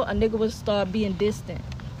next thing you know, a nigga will start being distant.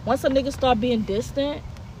 Once a nigga start being distant,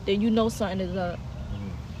 then you know something is up.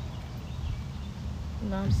 You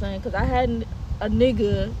know what I'm saying? Because I had a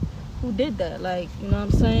nigga who did that. Like, you know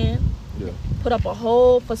what I'm saying? Yeah. Put up a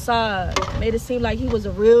whole facade. Made it seem like he was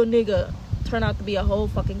a real nigga. Turned out to be a whole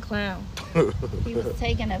fucking clown. He was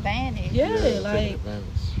taking advantage. Yeah, like...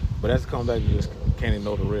 But that's come back to just can't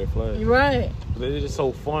ignore the red flag. Right. But it's just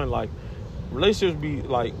so fun. Like, relationships be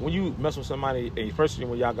like, when you mess with somebody, and especially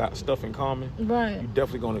when y'all got stuff in common, right, you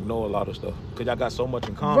definitely gonna ignore a lot of stuff because y'all got so much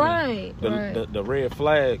in common. Right. The red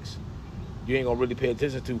flags, you ain't gonna really pay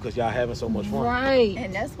attention to because y'all having so much fun. Right.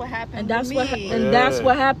 And that's what happened. And that's with me. that's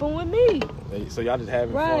what happened with me. So y'all just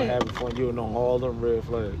having fun. You know all them red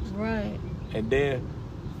flags. Right. And then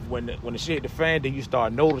when the shit hit the fan, then you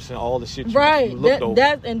start noticing all the shit you looked over.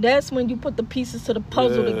 That's when you put the pieces to the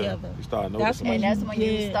puzzle together. You start noticing. That's when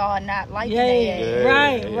you start not liking it.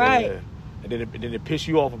 Right. And then it piss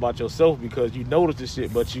you off about yourself because you noticed this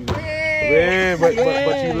shit, but you, but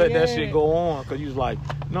you let that shit go on because you was like,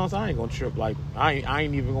 no, I ain't gonna trip. Like I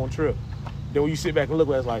ain't even gonna trip. Then when you sit back and look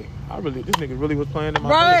at it, it's like, this nigga really was playing in my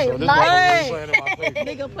face. So this nigga really playing in my face.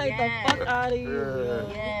 Nigga played the fuck out of you.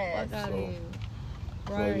 Fuck out of you.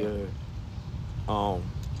 Right. So,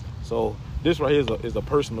 so this right here is a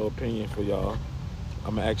personal opinion for y'all.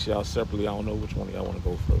 I'm gonna ask y'all separately. I don't know which one of y'all want to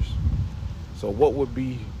go first. So what would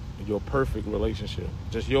be your perfect relationship?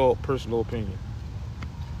 Just your personal opinion.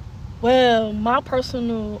 Well, my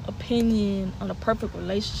personal opinion on a perfect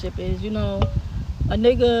relationship is, a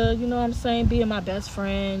nigga, you know what I'm saying, being my best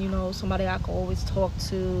friend, somebody I can always talk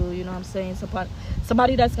to, you know what I'm saying,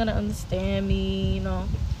 somebody that's gonna understand me,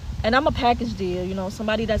 and I'm a package deal,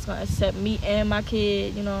 somebody that's gonna accept me and my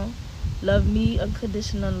kid, love me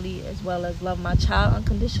unconditionally as well as love my child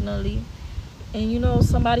unconditionally, and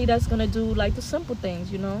somebody that's gonna do like the simple things,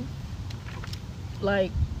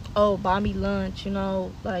 like, buy me lunch,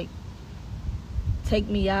 like take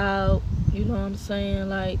me out, you know what I'm saying,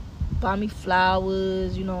 like buy me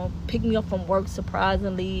flowers, pick me up from work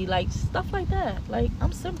surprisingly, like stuff like that. Like,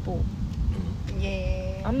 I'm simple.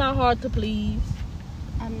 Yeah. I'm not hard to please.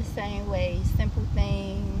 I'm the same way. Simple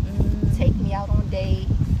things. Take me out on dates.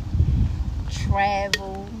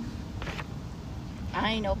 Travel.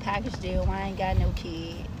 I ain't no package deal. I ain't got no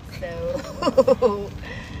kids. So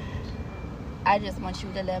I just want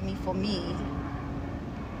you to love me for me.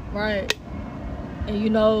 Right. And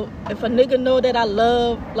if a nigga know that I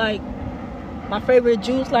love, like, my favorite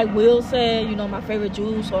juice, like Will said, my favorite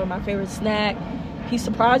juice or my favorite snack, he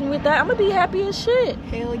surprised me with that, I'm gonna be happy as shit.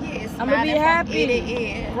 Hell yes. I'm gonna be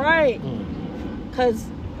happy. Right. Because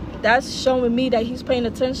that's showing me that he's paying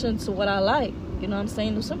attention to what I like. You know what I'm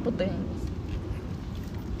saying? The simple things.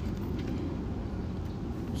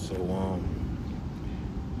 So,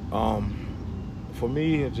 for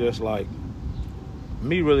me, it's just like,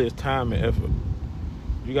 me really is time and effort.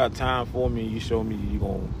 You got time for me, you show me you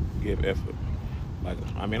gonna give effort. Like,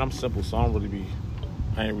 I'm simple, so I ain't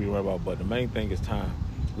really worried about, but the main thing is time.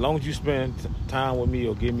 As long as you spend time with me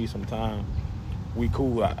or give me some time, we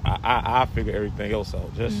cool. I figure everything else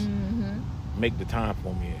out. Just make the time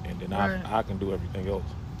for me, and then I can do everything else.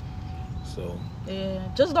 So yeah,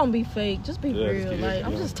 just don't be fake. Just be real. Like,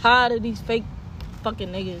 I'm just tired of these fake fucking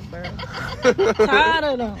niggas, bro. Tired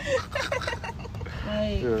of them.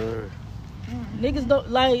 Like,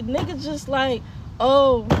 niggas just like,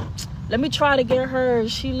 oh, let me try to get her.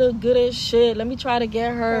 She look good as shit. Let me try to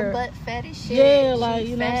get her. Her butt fat as shit. Yeah, like,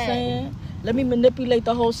 you know what I'm saying? Let me manipulate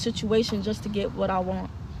the whole situation just to get what I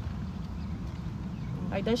want.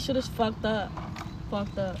 Like, that shit is fucked up.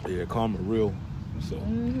 Yeah, karma real. So I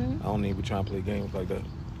don't even be trying to play games like that.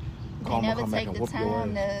 Karma come back and whoop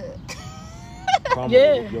your ass. Karma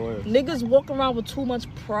will whoop your ass. Niggas walk around with too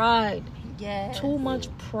much pride. Yeah. Too much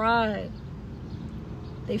pride.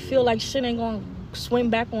 They feel like shit ain't gonna swing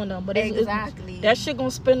back on them, but exactly. That shit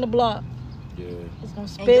gonna spin the block. Yeah. It's gonna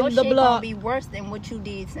spin and your the shit block. Gonna be worse than what you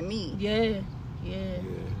did to me. Yeah.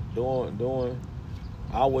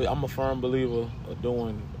 I'm a firm believer of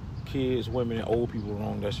doing kids, women, and old people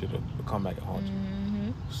wrong. That shit will come back and haunt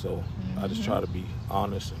you. So I just try to be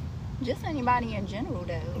honest. And, just anybody in general,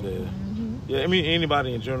 though. Yeah.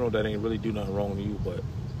 Anybody in general that ain't really do nothing wrong to you, but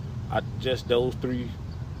just those three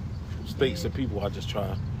states of people, I just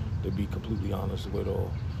try to be completely honest with, or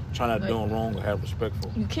try not to do them wrong or have respect for.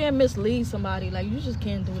 You can't mislead somebody. Like, you just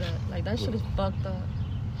can't do that. Like, that shit is fucked up.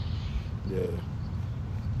 Yeah.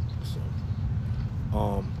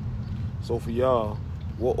 So for y'all,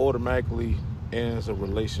 what automatically ends a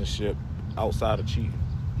relationship outside of cheating?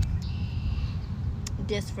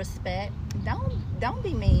 Disrespect. Don't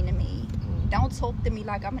be mean to me. Don't talk to me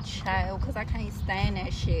like I'm a child, because I can't stand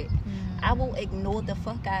that shit. I will ignore the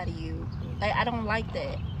fuck out of you. Like, I don't like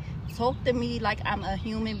that. Talk to me like I'm a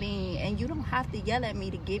human being, and you don't have to yell at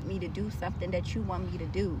me to get me to do something that you want me to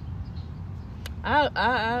do.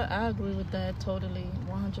 I agree with that totally,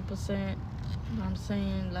 100%. You know what I'm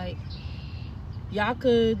saying? Like, y'all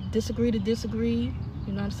could disagree to disagree,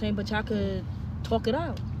 you know what I'm saying, but y'all could talk it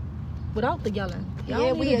out without the yelling. Y'all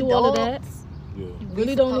don't need to do all of that. Yeah. You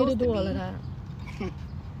really don't need to do all of that.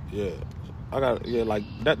 Yeah. Like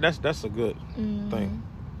that's a good thing.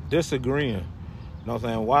 Disagreeing. You know what I'm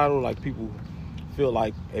saying? Why do like people feel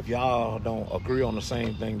like if y'all don't agree on the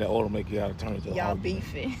same thing, that automatically gotta turn into an argument? Y'all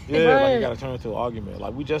beefing. Yeah, like you gotta turn into an argument.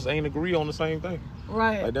 Like, we just ain't agree on the same thing.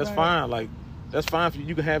 Right. Like, that's fine. Like, that's fine for you.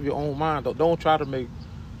 You can have your own mind. Don't try to make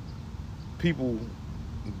people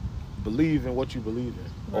believe in what you believe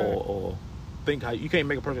in, Right. or think how you can't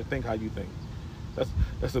make a person think how you think.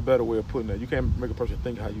 That's a better way of putting it. You can't make a person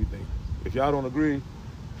think how you think. If y'all don't agree,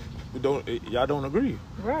 y'all don't agree.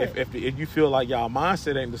 Right. If you feel like y'all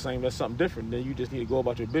mindset ain't the same, that's something different. Then you just need to go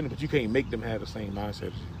about your business. But you can't make them have the same mindset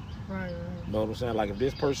as you. Right. You know what I'm saying? Like if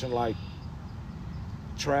this person like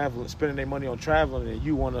traveling, spending their money on traveling, and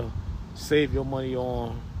you want to save your money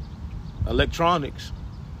on electronics,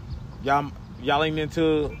 y'all ain't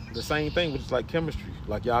into the same thing, which is like chemistry.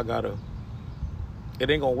 Like y'all gotta, it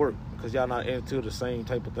ain't gonna work because y'all not into the same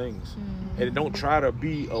type of things. Mm-hmm. And don't try to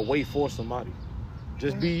be a way for somebody.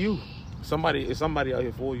 Just be you. Somebody out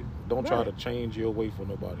here for you. Don't try to change your way for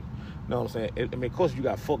nobody. You know what I'm saying? I mean, of course you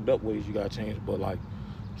got fucked up ways you gotta change, but like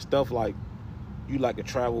stuff like you like to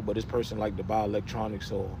travel, but this person like to buy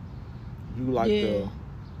electronics, or you like to,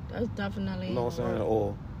 that's definitely, you know what I'm saying,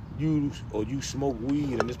 or you smoke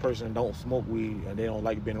weed and this person don't smoke weed and they don't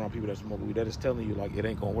like being around people that smoke weed. That is telling you like it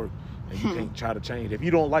ain't gonna work, and you can't try to change. If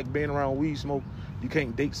you don't like being around weed smoke, you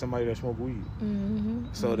can't date somebody that smoke weed. Mm-hmm.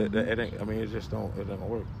 So that it ain't. I mean, it ain't gonna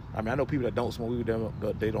work. I mean, I know people that don't smoke weed,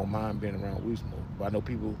 they don't mind being around weed smoke. But I know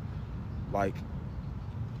people like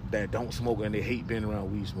that don't smoke and they hate being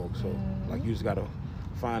around weed smoke. So like you just gotta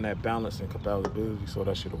find that balance and compatibility so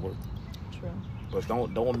that shit'll work. True. But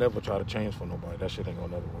don't never try to change for nobody. That shit ain't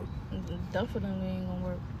gonna never work. Definitely ain't gonna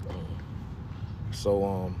work.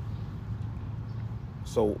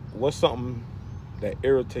 So what's something that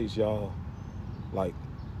irritates y'all, like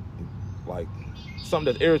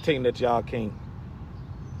something that's irritating that y'all can't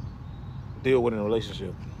deal with in a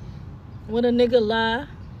relationship? When a nigga lie,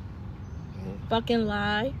 fucking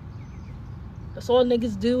lie. That's all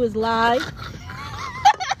niggas do is lie.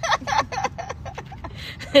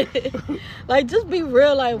 Like, just be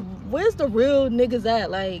real. Like, where's the real niggas at?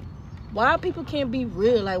 Like, why people can't be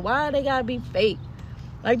real? Like, why they gotta be fake?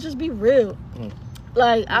 Like, just be real.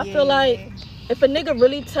 Like, I feel like if a nigga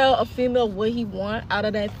really tell a female what he want out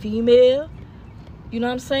of that female, you know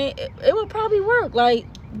what I'm saying, it would probably work. Like,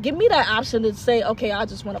 give me that option to say, okay, I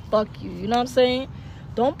just want to fuck you. You know what I'm saying?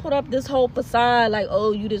 Don't put up this whole facade like,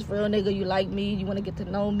 oh, you this real nigga, you like me, you want to get to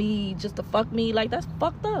know me just to fuck me. Like, that's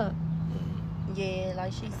fucked up. Yeah,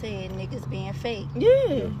 like she said, niggas being fake.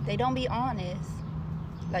 Yeah. They don't be honest.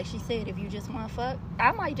 Like she said, if you just want to fuck,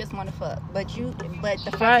 I might just want to fuck. But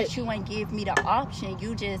the fact that you ain't give me the option,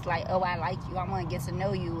 you just like, oh, I like you, I want to get to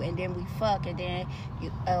know you, and then we fuck, and then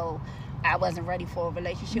I wasn't ready for a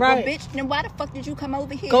relationship. Right. Well, bitch, then why the fuck did you come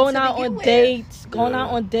over here? Going out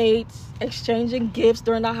on dates, exchanging gifts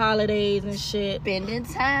during the holidays and shit. Spending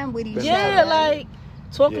time with each other. Yeah, like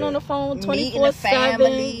talking on the phone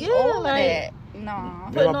 24/7. Yeah, all like that. No.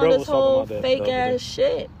 putting on this whole fake ass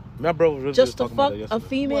shit. My brother was really just to talking about fuck that a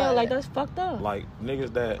female. What? Like, that's fucked up. Like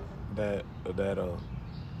niggas that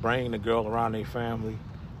bring the girl around their family,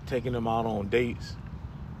 taking them out on dates.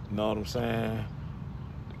 You know what I'm saying?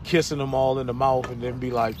 Kissing them all in the mouth and then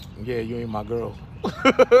be like, yeah, you ain't my girl.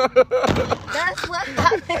 That's what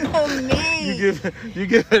happened to me.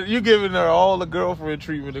 You giving her all the girlfriend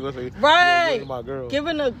treatment. They're gonna say, yeah, you ain't my girl.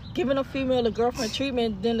 Giving a female a girlfriend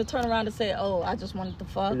treatment, then to turn around and say, oh, I just wanted to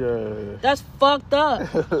fuck. Yeah. That's fucked up.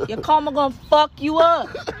 Your karma gonna fuck you up.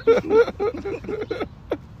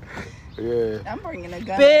 Yeah. I'm bringing a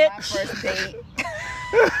gun Bitch. on my first date.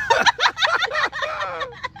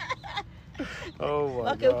 Oh my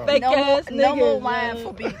fucking God. fake ass niggas. No more wine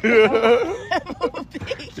for me.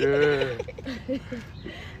 Yeah.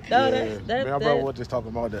 No, Man, my brother was just talking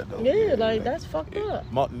about that though. Yeah, like that's fucked up.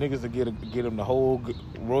 Niggas to get him the whole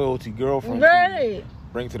royalty girlfriend. Right.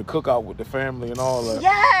 Bring to the cookout with the family and all that.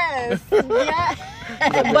 Yes. Yes.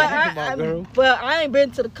 But I ain't been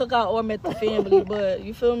to the cookout or met the family. But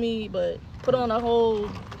you feel me? But put on a whole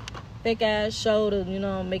fake ass show to, you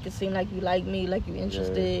know, make it seem like you like me, like you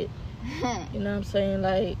interested. You know what I'm saying?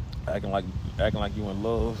 Like acting like you in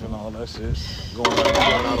love and all that shit. Going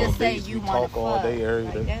out on dates, you talk all day,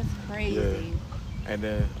 every day. That's crazy. Yeah. And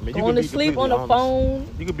then I mean, going to sleep on the phone.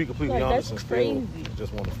 You could be completely like, honest and that's still crazy.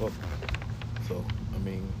 just want to fuck. So I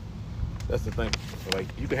mean, that's the thing. Like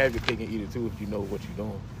you can have your cake and eat it too if you know what you're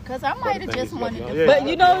doing. Cause I might have just wanted to. Yeah, But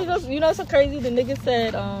you know, so crazy. The nigga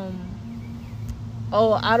said,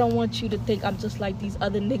 oh, I don't want you to think I'm just like these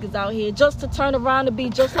other niggas out here, just to turn around and be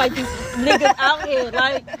just like these niggas out here.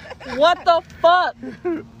 Like, what the fuck,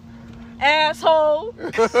 asshole?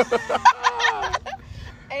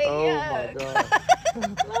 Hey, my God.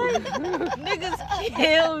 Like, niggas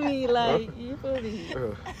kill me. Like, you feel me?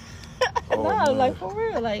 Oh, Nah, man. like for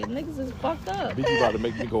real. Like, niggas is fucked up. Bitch, you about to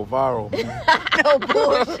make me go viral, man. No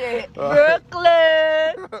bullshit.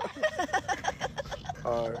 Brooklyn.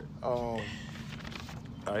 All right. All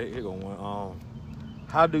right. Here go one.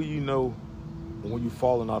 How do you know when you're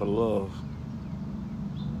falling out of love?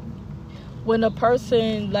 When a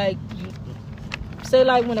person like, say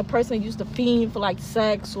like when a person used to fiend for like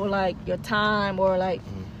sex or like your time or like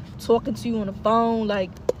talking to you on the phone,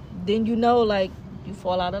 like then you know like you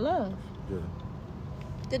fall out of love. Yeah.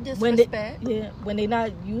 The disrespect. When they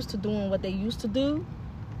not used to doing what they used to do,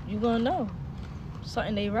 you gonna know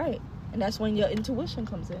something ain't right, and that's when your intuition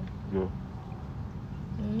comes in. Yeah.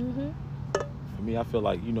 For me, I feel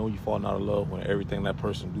like you falling out of love when everything that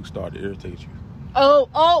person do start to irritate you. Oh.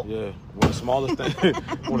 Yeah. When the smallest thing,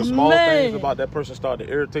 things about that person start to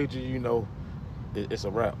irritate you, it's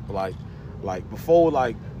a wrap. Like before,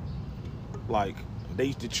 like they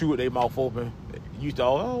used to chew with their mouth open. You used to,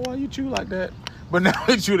 why you chew like that? But now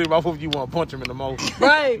they chew their mouth open, you want to punch them in the mouth.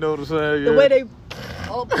 Right. You know what I'm saying? The way they.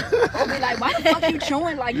 Or be like, why the fuck you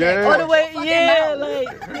chewing like that? Yeah. Or the way, mouth.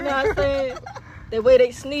 like, you know what I'm saying? The way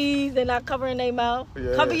they sneeze, they're not covering their mouth.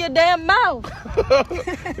 Yeah. Cover your damn mouth.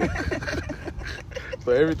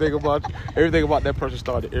 So everything about that person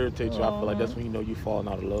started to irritate you. I feel like that's when you falling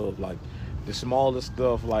out of love. Like the smallest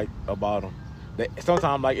stuff, like about them.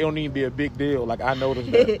 Sometimes like it don't even be a big deal. Like I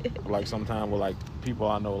noticed that. Like sometimes with like people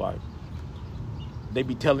I know, like they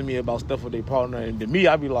be telling me about stuff with their partner, and to me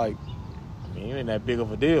I be like, I mean, it ain't that big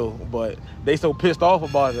of a deal. But they so pissed off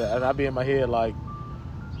about it, and I be in my head like,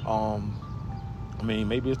 I mean,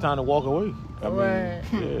 maybe it's time to walk away. I mean,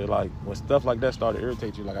 yeah, like when stuff like that start to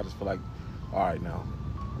irritate you, like I just feel like, all right now.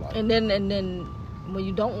 Like, and then when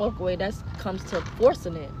you don't walk away, that comes to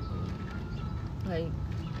forcing it. Like,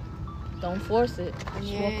 don't force it.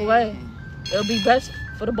 Just walk away. It'll be best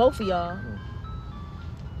for the both of y'all.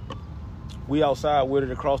 We outside with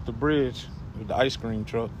it across the bridge with the ice cream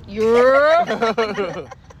truck. Yep.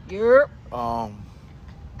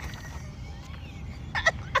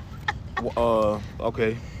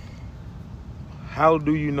 Okay. How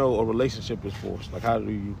do you know a relationship is forced? Like,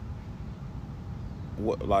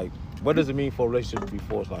 what does it mean for a relationship to be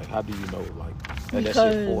forced? Like, how do you know, like, that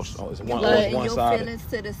shit forced? Oh, it's one-sided. Your sided. feelings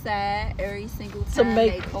to the side every single time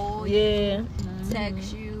they call you,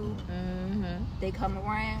 text you, they come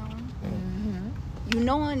around.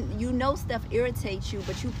 You know stuff irritates you,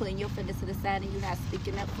 but you putting your feelings to the side and you're not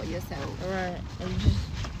speaking up for yourself. Right. And you just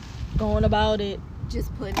going about it.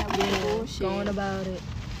 Just putting up with the bullshit. Going about it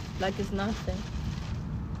like it's nothing.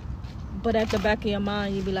 But at the back of your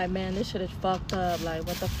mind, you be like, man, this shit is fucked up. Like,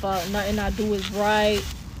 what the fuck? Nothing I do is right.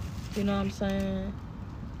 You know what I'm saying?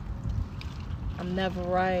 I'm never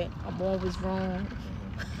right. I'm always wrong.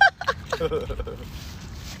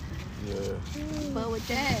 Yeah. But with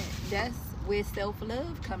that's where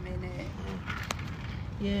self-love come in at.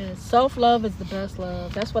 Yeah, self-love is the best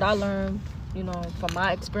love. That's what I learned, from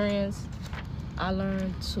my experience. I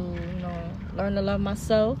learned to, learn to love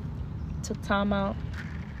myself. Took time out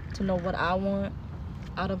to know what I want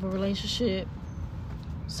out of a relationship.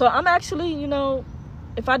 So I'm actually,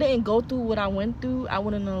 if I didn't go through what I went through, I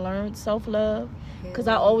wouldn't have learned self-love. Because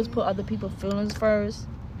I always put other people's feelings first.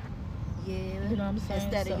 Yeah. You know what I'm saying?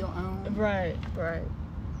 Instead of your own. Right.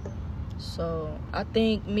 So I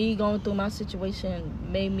think me going through my situation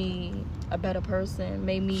made me a better person,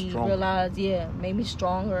 made me realize, made me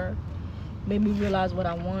stronger, made me realize what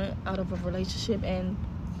I want out of a relationship and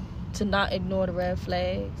to not ignore the red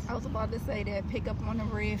flags. I was about to say that, pick up on the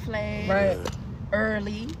red flags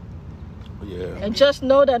early. Yeah. And just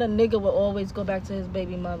know that a nigga will always go back to his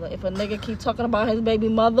baby mother. If a nigga keep talking about his baby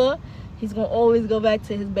mother, he's gonna always go back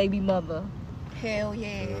to his baby mother. Hell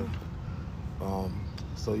yeah.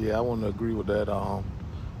 So yeah, I want to agree with that.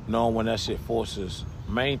 Knowing when that shit forces.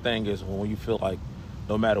 Main thing is when you feel like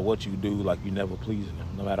no matter what you do, like you never pleasing them.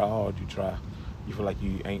 No matter how hard you try, you feel like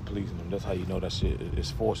you ain't pleasing them. That's how you know that shit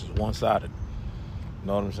is forced. It's one-sided. You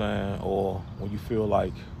know what I'm saying? Or when you feel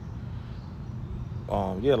like,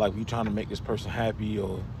 like you trying to make this person happy,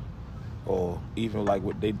 or even like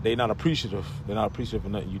they not appreciative. They're not appreciative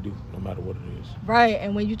of nothing you do, no matter what it is. Right.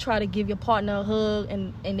 And when you try to give your partner a hug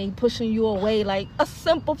and they pushing you away, like a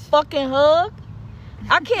simple fucking hug.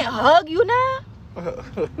 I can't hug you now.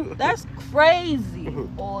 That's crazy.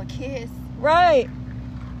 Or a kiss. Right.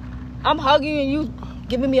 I'm hugging you and you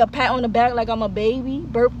giving me a pat on the back like I'm a baby,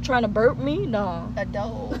 trying to burp me. No.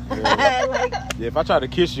 Adult. Yeah. If I try to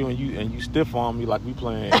kiss you and you stiff on me like we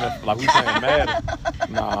playing Madden,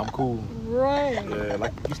 nah, I'm cool. Right. Yeah,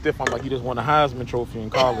 like you stiff on me like you just won a Heisman Trophy in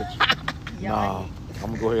college. Nah, I'm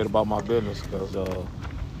gonna go ahead about my business because you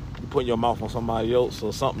putting your mouth on somebody else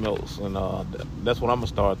or something else, and that's what I'm gonna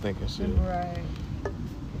start thinking. Shit. Right.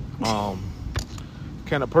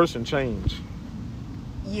 Can a person change?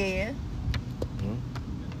 Yeah.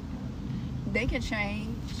 They can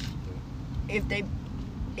change if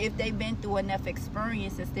they've been through enough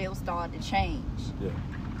experiences. They'll start to change. Yeah.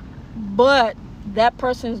 But that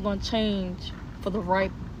person is gonna change for the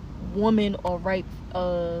right woman or right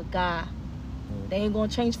guy. They ain't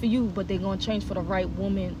gonna change for you, but they're gonna change for the right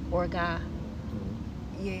woman or guy.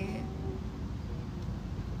 Yeah.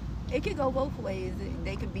 It could go both ways.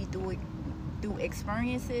 They could be through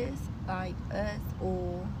experiences like us,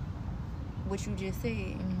 or what you just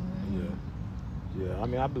said. Yeah. I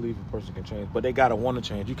mean, I believe a person can change, but they gotta want to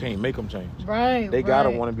change. You can't make them change. Right. They gotta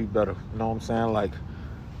want to be better. You know what I'm saying? Like,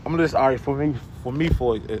 I'm just alright for me.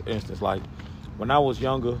 For instance, like when I was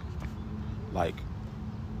younger, like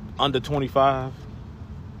under 25.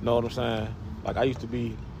 You know what I'm saying? Like I used to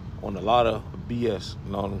be on a lot of BS.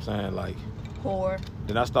 You know what I'm saying? Like. Poor.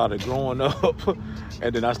 Then I started growing up, and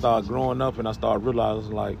I started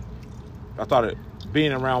realizing, like, I started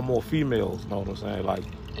being around more females, you know what I'm saying? Like,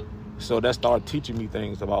 so that started teaching me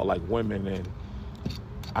things about, like, women, and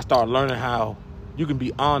I started learning how you can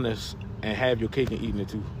be honest and have your cake and eating it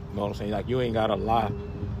too, you know what I'm saying? Like, you ain't got to lie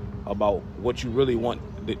about what you really want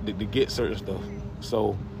to get certain stuff.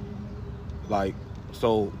 So I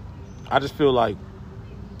just feel like,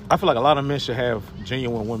 a lot of men should have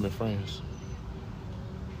genuine women friends.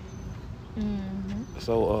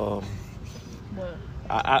 So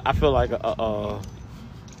I feel like so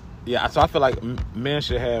I feel like men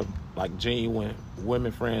should have like genuine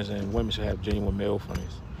women friends, and women should have genuine male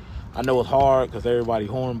friends. I know it's hard because everybody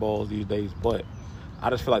hornballs these days, but I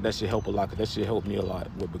just feel like that should help a lot, because that should help me a lot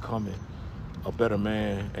with becoming a better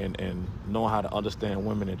man and knowing how to understand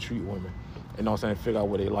women and treat women. You know what I'm saying? Figure out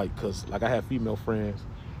what they like, because like I have female friends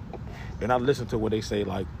and I listen to what they say,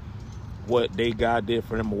 like what they God did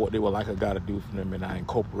for them or what they would like a guy to do for them, and I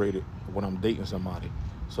incorporate it when I'm dating somebody.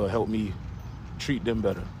 So it helped me treat them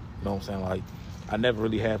better. You know what I'm saying? Like I never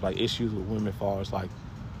really have like issues with women as far as like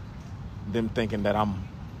them thinking that I'm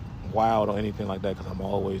wild or anything like that, because I'm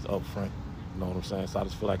always upfront. You know what I'm saying? So I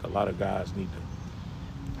just feel like a lot of guys need to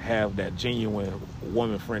have that genuine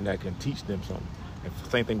woman friend that can teach them something. And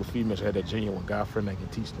same thing with females, have that genuine guy friend that can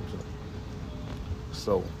teach them something.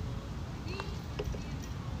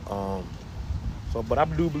 But I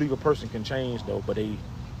do believe a person can change though, but they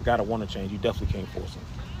gotta want to change. You definitely can't force them.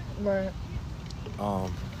 Right.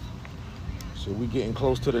 So we getting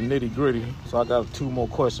close to the nitty gritty. So I got 2 more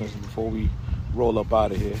questions before we roll up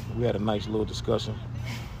out of here. We had a nice little discussion.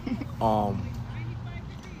 Why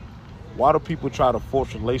do people try to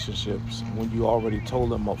force relationships when you already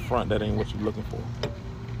told them up front that ain't what you're looking for?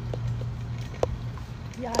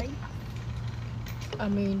 Yikes. I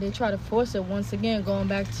mean, they try to force it. Once again, going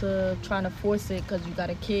back to trying to force it because you got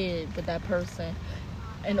a kid with that person.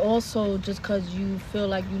 And also just because you feel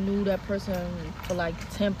like you knew that person for like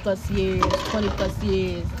 10 plus years, 20 plus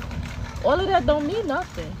years. All of that don't mean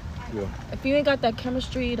nothing. Yeah. If you ain't got that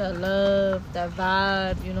chemistry, that love, that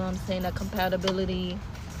vibe, you know what I'm saying, that compatibility,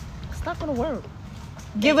 it's not going to work.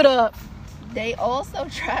 Give it up. They also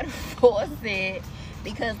try to force it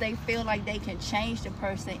because they feel like they can change the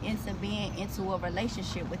person into being into a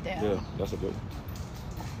relationship with them. Yeah, that's a good one.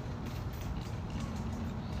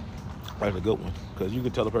 That's a good one. Because you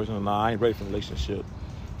can tell the person, nah, I ain't ready for a relationship.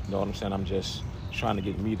 You know what I'm saying? I'm just trying to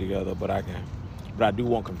get me together, but I do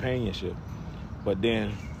want companionship. But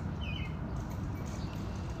then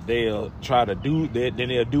they'll try to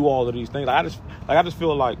they'll do all of these things. I just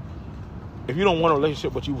feel like if you don't want a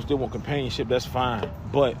relationship but you still want companionship, that's fine.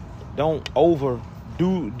 But don't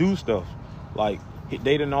overdo stuff. Like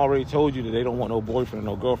they done already told you that they don't want no boyfriend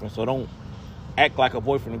or no girlfriend, so don't act like a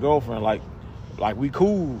boyfriend or girlfriend. Like we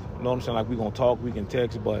cool, you know what I'm saying? Like we gonna talk, we can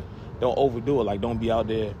text, but don't overdo it. Like don't be out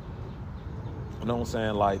there, you know what I'm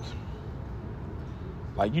saying? Like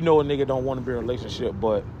you know a nigga don't want to be in a relationship,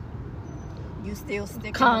 but you still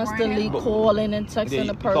sticking constantly around. calling and texting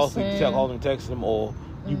the person. Constantly calling and texting them, or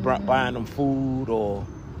you buying them food, or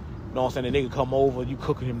you know what I'm saying? The nigga come over, you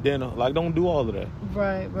cooking him dinner. Like don't do all of that.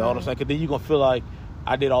 Right. You know what I'm saying? Because then you gonna feel like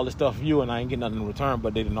I did all this stuff for you and I ain't get nothing in return,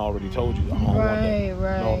 but they didn't already told you I don't want that.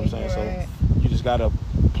 Right. You know what I'm saying? Right. So you just gotta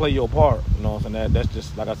play your part. You know what I'm saying? That's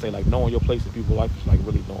just like I say, like knowing your place in people's life is like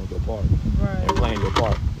really knowing your part and playing your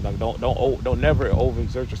part. Like don't never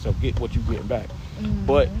overexert yourself. Get what you getting back.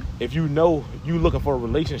 But if you know you looking for a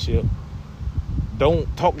relationship,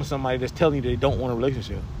 don't talk to somebody that's telling you they don't want a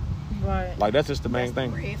relationship. Right. Like that's just the main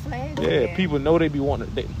thing. Red flag. Yeah, people know they be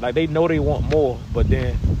wanting. They know they want more, but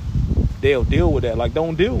then they'll deal with that. Like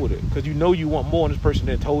don't deal with it because you know you want more, and this person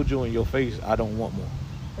that told you in your face, I don't want more.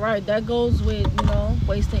 Right. That goes with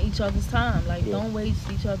wasting each other's time. Like don't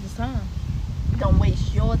waste each other's time. Don't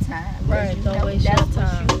waste your time. Right. You don't know waste that's your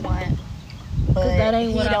time. What you want. but that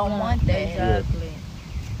ain't he what I don't want that. Exactly.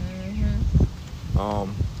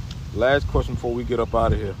 Last question before we get up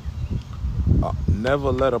out of here.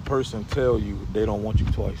 Never let a person tell you they don't want you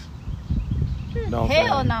twice. No,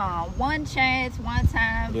 hell no. One chance, one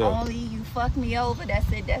time, Yeah. only. You fuck me over, that's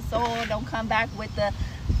it, that's all. Don't come back with the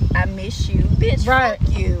I miss you. Bitch, Right.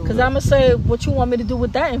 fuck you. Because I'm going to say what you want me to do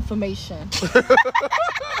with that information. Because,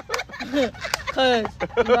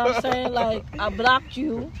 you know what I'm saying? Like, I blocked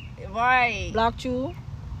you. Right. Blocked you.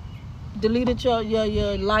 Deleted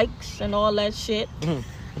your likes and all that shit.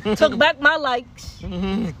 Took back my likes.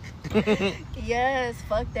 Yes,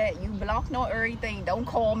 fuck that. You blocked on everything. Don't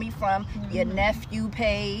call me from your nephew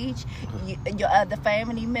page, your other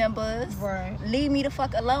family members. Right. Leave me the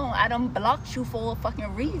fuck alone. I done blocked you for a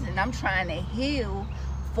fucking reason. I'm trying to heal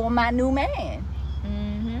for my new man.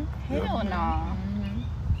 Hell no.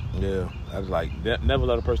 Yeah, I was like, never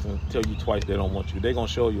let a person tell you twice they don't want you. They gonna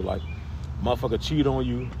show you, like, motherfucker cheat on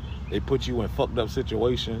you. They put you in fucked up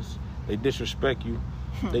situations. They disrespect you.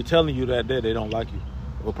 They telling you that they don't like you.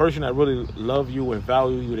 If a person that really love you and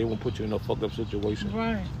value you, they won't put you in a fucked up situation.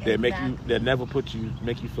 Right. They never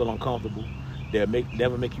make you feel uncomfortable. They'll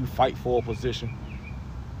never make you fight for a position.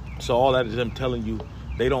 So all that is them telling you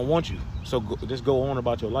they don't want you. So just go on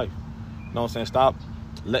about your life. You know what I'm saying? Stop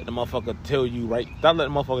letting the motherfucker tell you Stop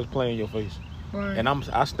letting motherfuckers play in your face. Right. And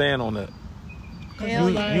I stand on that.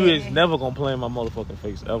 Hell You is never gonna play in my motherfucking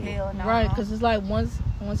face ever. Hell no. Right, because it's like once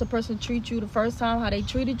a person treats you the first time how they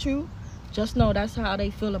treated you, just know that's how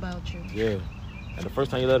they feel about you. Yeah. And the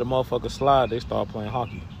first time you let a motherfucker slide, they start playing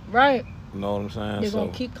hockey. Right. You know what I'm saying? They're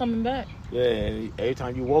going to keep coming back. Yeah, and every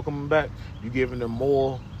time you welcome them back, you giving them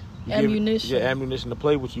more ammunition. Ammunition to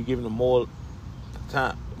play with. You giving them more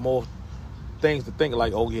time, more things to think.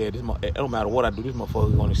 Like, oh yeah, it don't matter what I do, this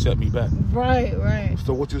motherfucker gonna accept me back. Right, right.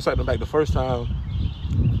 So what you accept them back the first time,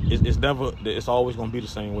 it's always gonna be the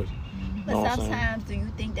same way. But sometimes, do you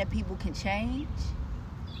think that people can change?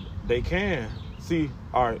 They can. See,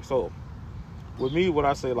 all right. So with me, what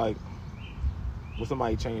I say, like, with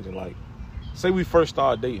somebody changing, like, say we first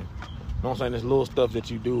start dating. You know what I'm saying? There's little stuff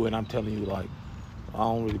that you do, and I'm telling you, like, I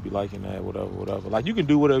don't really be liking that, whatever. Like, you can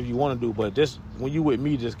do whatever you want to do, but just when you with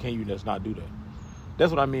me, can you just not do that?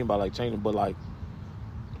 That's what I mean by, like, changing. But, like,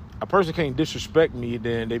 a person can't disrespect me,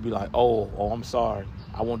 then they be like, oh, I'm sorry.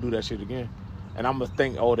 I won't do that shit again. And I'm going to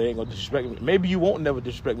think, oh, they ain't going to disrespect me. Maybe you won't never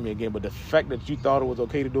disrespect me again, but the fact that you thought it was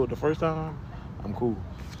okay to do it the first time, I'm cool.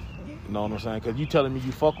 You know what I'm saying? Because you telling me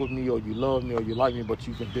you fuck with me or you love me or you like me, but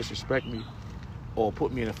you can disrespect me or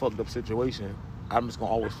put me in a fucked up situation, I'm just going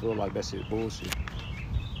to always feel like that shit bullshit.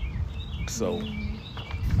 So,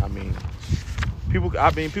 I mean, people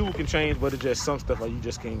can change, but it's just some stuff like you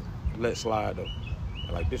just can't let slide, though.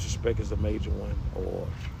 Like, disrespect is a major one, or,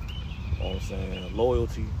 you know what I'm saying,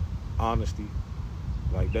 loyalty, honesty,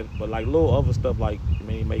 like that. But like little other stuff, like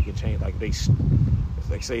make it change. Like they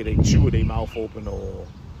say they chew with their mouth open,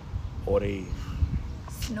 or they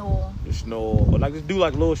snore, or like just do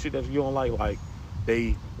like little shit that you don't like. Like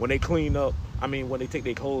when they clean up, when they take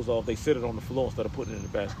their clothes off, they sit it on the floor instead of putting it in the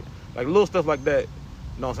basket. Like little stuff like that.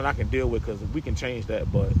 You know what I'm saying? I can deal with because we can change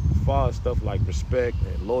that. But as far as stuff like respect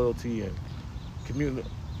and loyalty and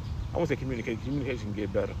I won't say communication can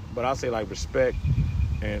get better, but I'll say like respect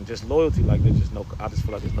and just loyalty. Like I just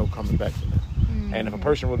feel like there's no coming back from that. Mm-hmm. And if a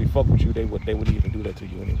person really fuck with you, they wouldn't even do that to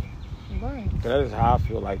you anyway. Right. That is how I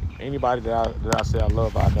feel. Like anybody that I say I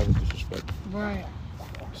love, I never disrespect. Right.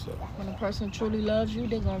 So when a person truly loves you,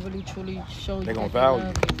 they're gonna really truly show you. They're gonna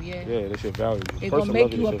value you. Yeah, they should value you. They're gonna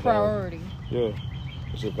make you a priority. Yeah,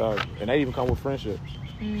 they should value you. And they even come with friendships.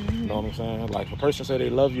 Mm-hmm. You know what I'm saying? Like if a person say they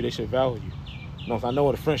love you, they should value you. You know, I know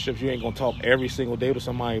in the friendships you ain't gonna talk every single day to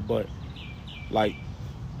somebody, but like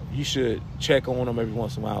you should check on them every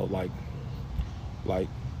once in a while. Like me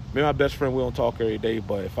and my best friend, we don't talk every day,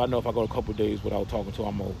 but if I know if I go a couple days without talking to her,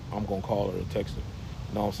 I'm gonna call her or text her.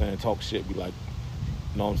 You know what I'm saying? Talk shit, be like,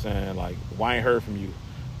 you know what I'm saying? Like, why I ain't heard from you?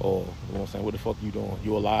 Or, you know what I'm saying? What the fuck you doing?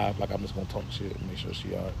 You alive? Like, I'm just gonna talk shit and make sure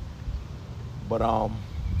she all right. But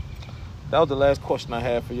that was the last question I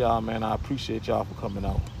had for y'all, man. I appreciate y'all for coming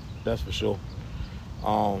out. That's for sure.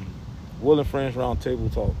 Will and Friends Round Table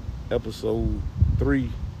Talk,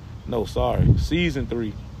 season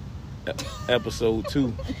 3, episode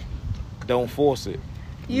 2. Don't force it.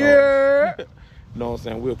 Yeah. You know what I'm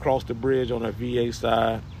saying? We'll cross the bridge on the VA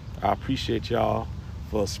side. I appreciate y'all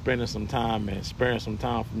for spending some time and sparing some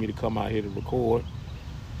time for me to come out here to record.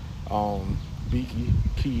 Beaky,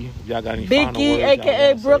 Key, y'all got any final words? Beaky,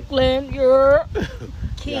 aka Brooklyn, you're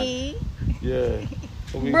Key. Yeah.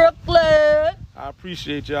 Brooklyn. I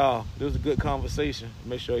appreciate y'all. This was a good conversation.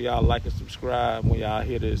 Make sure y'all like and subscribe when y'all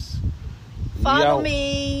hear this Follow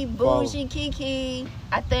me, Bougie Kiki.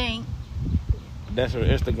 I think that's her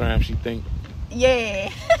Instagram. She think.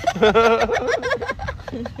 Yeah.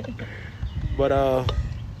 But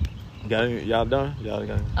y'all done? Y'all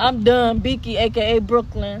got? I'm done. Beaky, aka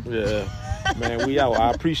Brooklyn. Yeah, man, we out.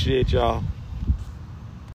 I appreciate y'all.